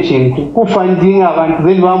balande ekintu kufandinga abantu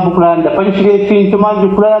then bambukulanda palifire fintu manzi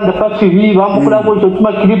kulanda pafibi bambukula bo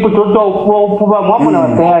tuma kilipo toto okuba mwamona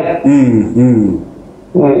batayari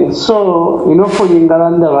so inofo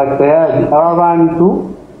nyingalanda batayari abantu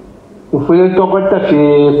ufule tokota fi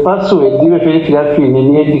password dibe fe filafine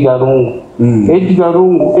ni Edgar Lungu Edgar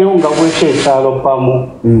Lungu eunga bweshe chalo pamo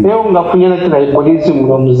eunga kunyana tribalism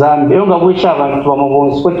mu Mzambiya eunga bweshe abantu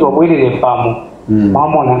bamubonsi kwati babwelele pamo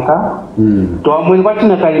mwamona ka twamwe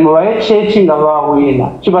batina kalimo bayechechi nga bawina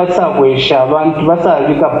kibasa bwesha abantu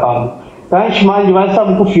basabika pamo kanshi manji basa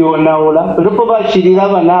mukufyona ola lupo bashirira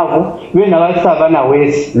banabo bena basaba na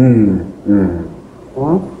wesi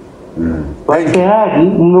batayari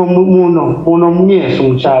muno myeso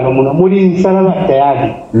muchalo muno muri nsala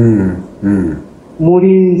batayari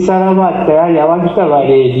muri nsala batayari abantu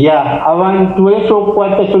tabaredia abantu weto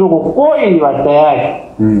kwata choko koyi batayari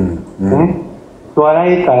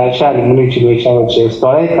twaraye karashari muri kigo cyawo cyose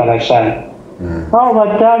twaraye karashari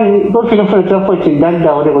batari dofino feta foti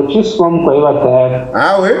ndanda ore ko chiswam ko batayari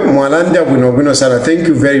awe mwalanda buno sana. Thank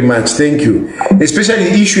you very much, thank you, especially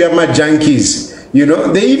the issue of my junkies. You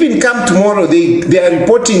know, they even come tomorrow, they are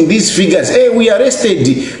reporting these figures. Hey, we arrested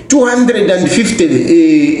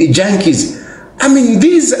 250 junkies. I mean,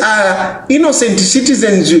 these are innocent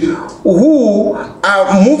citizens who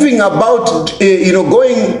are moving about,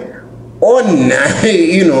 going on, in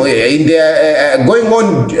their,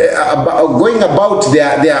 going about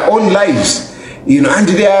their own lives. And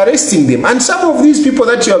they are arresting them. And some of these people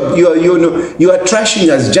that you are trashing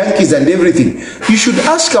as junkies and everything, you should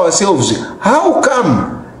ask ourselves, how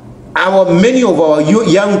come many of our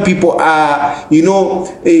young people are,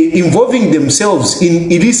 involving themselves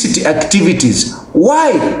in illicit activities?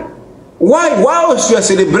 Why? Whilst you are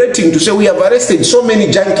celebrating to say we have arrested so many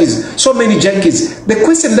junkies, the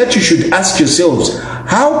question that you should ask yourselves,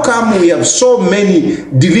 how come we have so many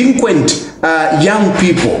delinquent young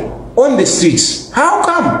people on the streets? How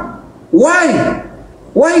come? Why?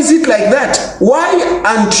 Why is it like that? Why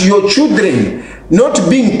aren't your children not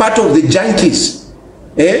being part of the junkies?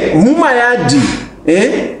 Mumayadi,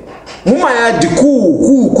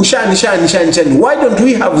 kushani. Why don't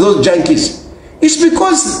we have those junkies? It's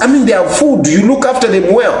because, they have food, you look after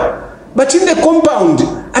them well. But in the compound,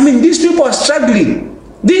 these people are struggling.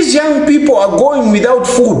 These young people are going without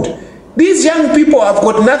food. These young people have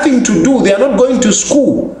got nothing to do. They are not going to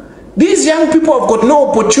school. These young people have got no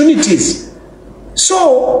opportunities.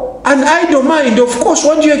 So, an idle mind, of course,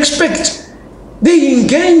 what do you expect? They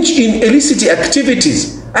engage in illicit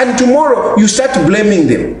activities, and tomorrow you start blaming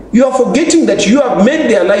them. You are forgetting that you have made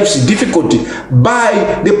their lives difficult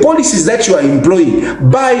by the policies that you are employing,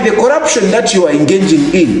 by the corruption that you are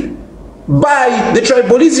engaging in, by the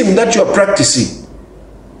tribalism that you are practicing.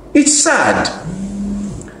 It's sad.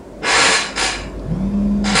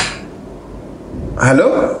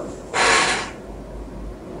 Hello?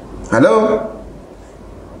 Hello?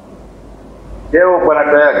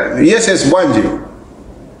 Yes, Bwanji.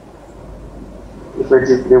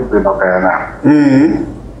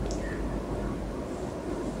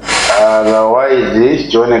 Otherwise,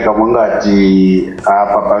 John Kamungati,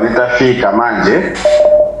 Papavita Fika Manje,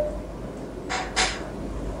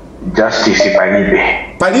 Justice Palibe.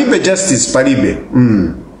 Palibe, Justice Palibe.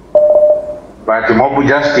 But mob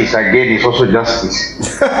justice again is also justice.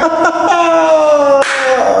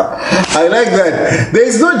 I like that. There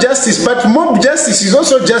is no justice, but mob justice is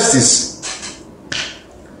also justice.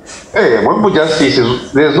 Hey, mob justice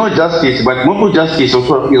is, there is no justice, but mob justice is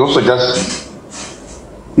also justice.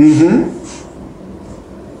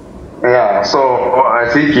 Yeah, so I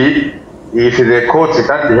think if the courts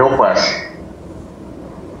can't help us,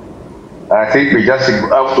 I think we just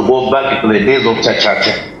have to go back to the days of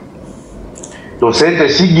Chachacha to send a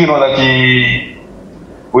signal that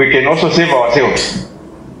we can also save ourselves.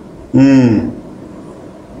 And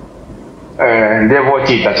they watch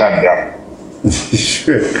it at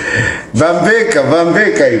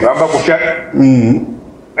Vambeka hivi. Baba kufia.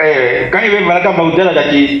 Kani wewe mara kama ujana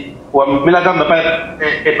kati wa mila kama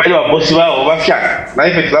pale wa bosi wao wafia. Na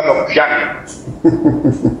hivi tulamba kufia.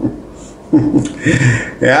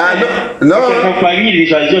 Yeah, no. Kwa hili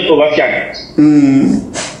hizo to wafia.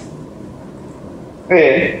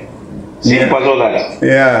 Simple that.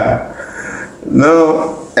 Yeah.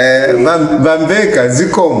 No, Vambeka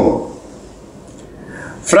zikomo.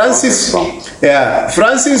 Francis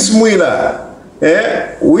Mwila.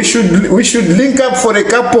 We should link up for a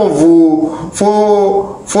cup of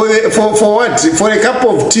for what? For a cup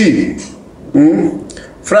of tea.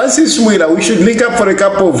 Francis Mwila, we should link up for a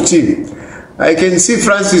cup of tea. I can see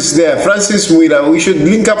Francis there. Francis Mwila, we should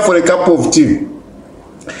link up for a cup of tea.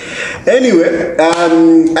 Anyway,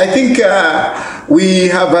 I think we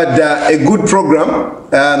have had a good program.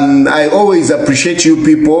 I always appreciate you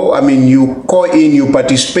people. I mean, you call in, you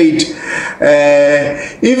participate.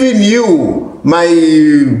 Even you, my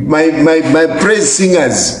praise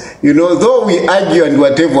singers, you know, though we argue and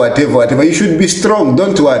whatever, you should be strong,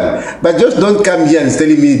 don't worry. But just don't come here and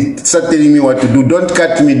start telling me what to do. Don't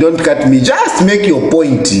cut me. Just make your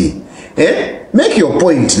point. Make your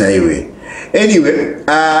point, anyway. Anyway,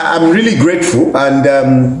 I'm really grateful, and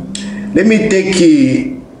let me take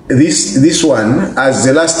this one as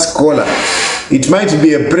the last caller. It might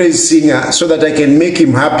be a praise singer so that I can make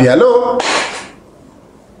him happy. Hello?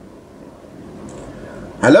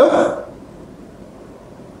 Hello?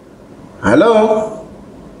 Hello?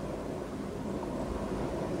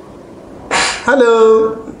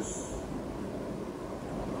 Hello?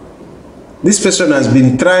 This person has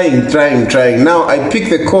been trying. Now I pick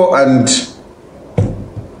the call and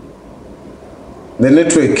the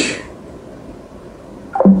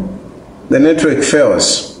network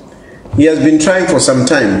fails. He has been trying for some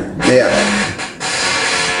time. There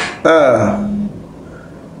are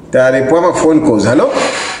phone calls. Hello?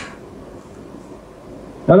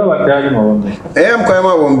 Hello, I'm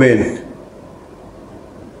Kwama Bombeni.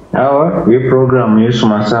 How we program you,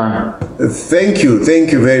 Sumasa. Thank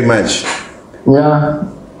you very much. Yeah.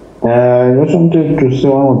 I just wanted to say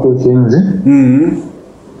one or two things.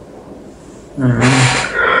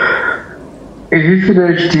 If you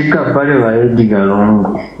take up Edgar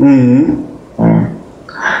Lungu,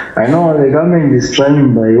 I know the government is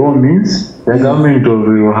trying by all means, the government of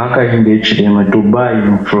Haka in the HDM to buy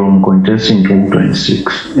him from contesting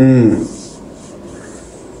 2026.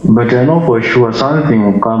 But I know for sure something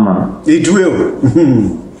will come up. It will.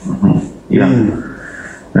 Yeah.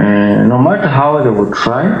 No matter how they will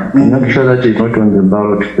try, I'm not sure that it's not on the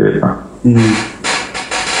ballot paper.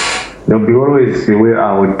 There will be always a way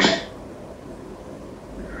out.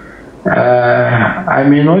 I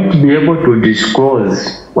may not be able to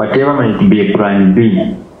disclose whatever might be a plan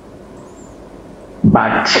B,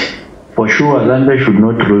 but for sure Zambia should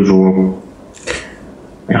not lose hope.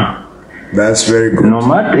 Yeah. That's very good. No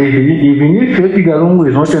matter even if Edgar Lungu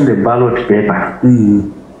is not on the ballot paper,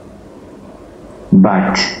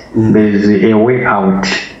 but there is a way out,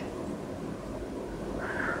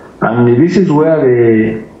 and this is where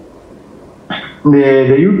the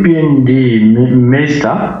UPND messed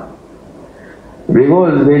up,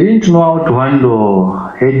 because they didn't know how to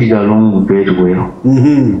handle Edgar Lungu very well.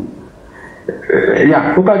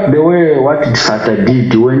 Yeah, look at the way what Sata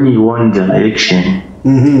did when he won the election.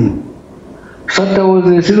 Sata was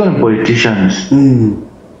a seasoned politician.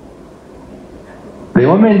 The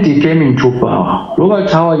moment he came into power, look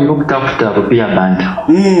at how he looked after Rupia Banda.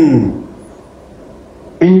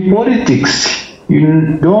 In politics,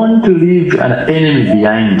 you don't leave an enemy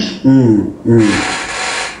behind.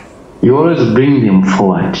 You always bring them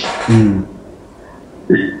forward.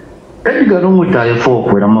 Edgar Lungu tell for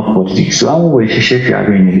politics, one way she shake your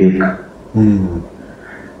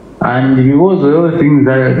and because the other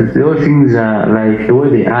things are like the way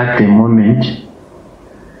they are at the moment,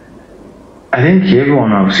 I think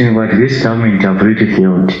everyone has seen what this government have really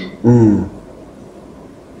failed.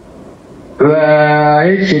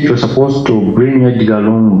 HH was supposed to bring Edgar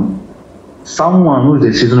Lungu, someone who's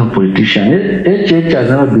a seasoned politician. HH has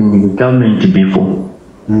never been in the government before.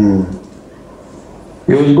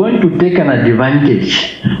 He was going to take an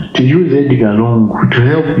advantage to use Edgar Lungu to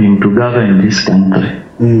help him to govern this country.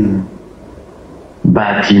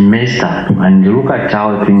 But he messed up, and look at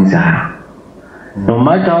how things are. No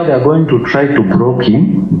matter how they are going to try to block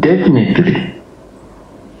him, definitely.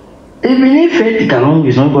 Even if Edgar Lungu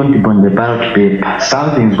is not going to be on the ballot paper,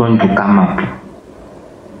 something is going to come up.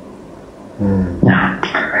 Yeah.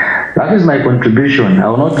 That's That is my contribution. I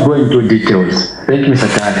will not go into details. Thank you,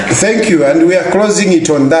 Mr. Tari. Thank you, and we are closing it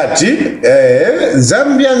on that.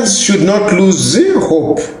 Zambians should not lose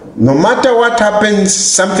hope. No matter what happens,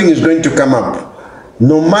 something is going to come up.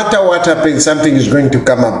 No matter what happens, something is going to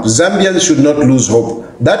come up. Zambians should not lose hope.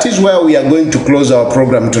 That is where we are going to close our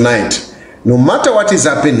program tonight. No matter what is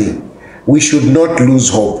happening, we should not lose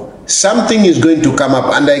hope. Something is going to come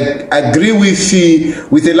up, and I agree with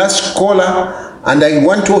the last caller, and I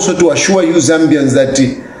want also to assure you Zambians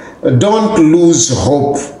that don't lose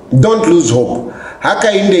hope. Don't lose hope.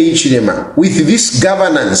 Hakainde Ichilema, with this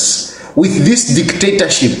governance, with this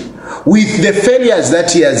dictatorship, with the failures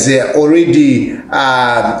that he has already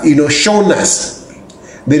shown us,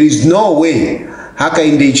 there is no way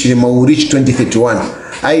Hakainde Ichilema will reach 2031.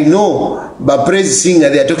 I know Bapres Singer,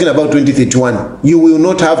 they are talking about 2031. You will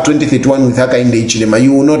not have 2031 with Hakainde Ichilema.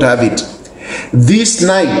 You will not have it. This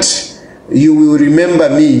night, you will remember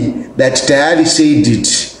me that Tayari said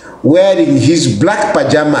it, wearing his black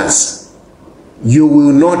pajamas. You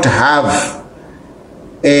will not have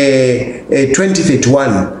a 2031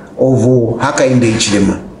 of Hakainde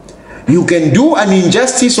Ichilema. You can do an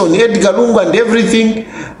injustice on Edgar Lungu and everything,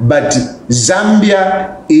 but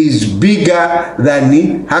Zambia is bigger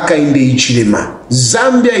than Hakainde Ichilema.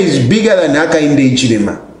 Zambia is bigger than Hakainde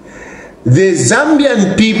Ichilema. The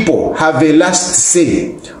Zambian people have a last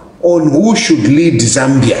say on who should lead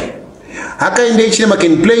Zambia. Hakainde Ichilema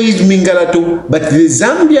can play his Mingalato, but the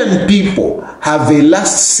Zambian people have a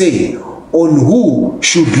last say on who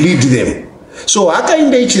should lead them. So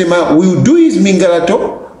Hakainde Ichilema will do his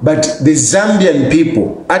Mingalato, but the Zambian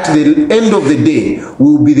people, at the end of the day,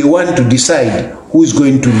 will be the one to decide who is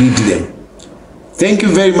going to lead them. Thank you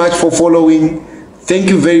very much for following. Thank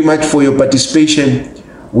you very much for your participation.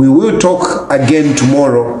 We will talk again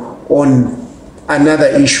tomorrow on another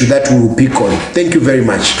issue that we will pick on. Thank you very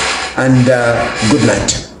much, and good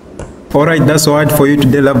night. Alright, that's all for you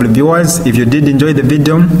today, lovely viewers. If you did enjoy the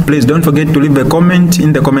video, please don't forget to leave a comment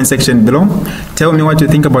in the comment section below. Tell me what you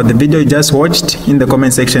think about the video you just watched in the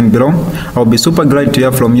comment section below. I'll be super glad to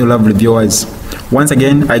hear from you, lovely viewers. Once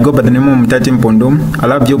again, I go by the name of Mutati Mpundu. I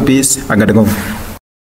love you, peace, I gotta go.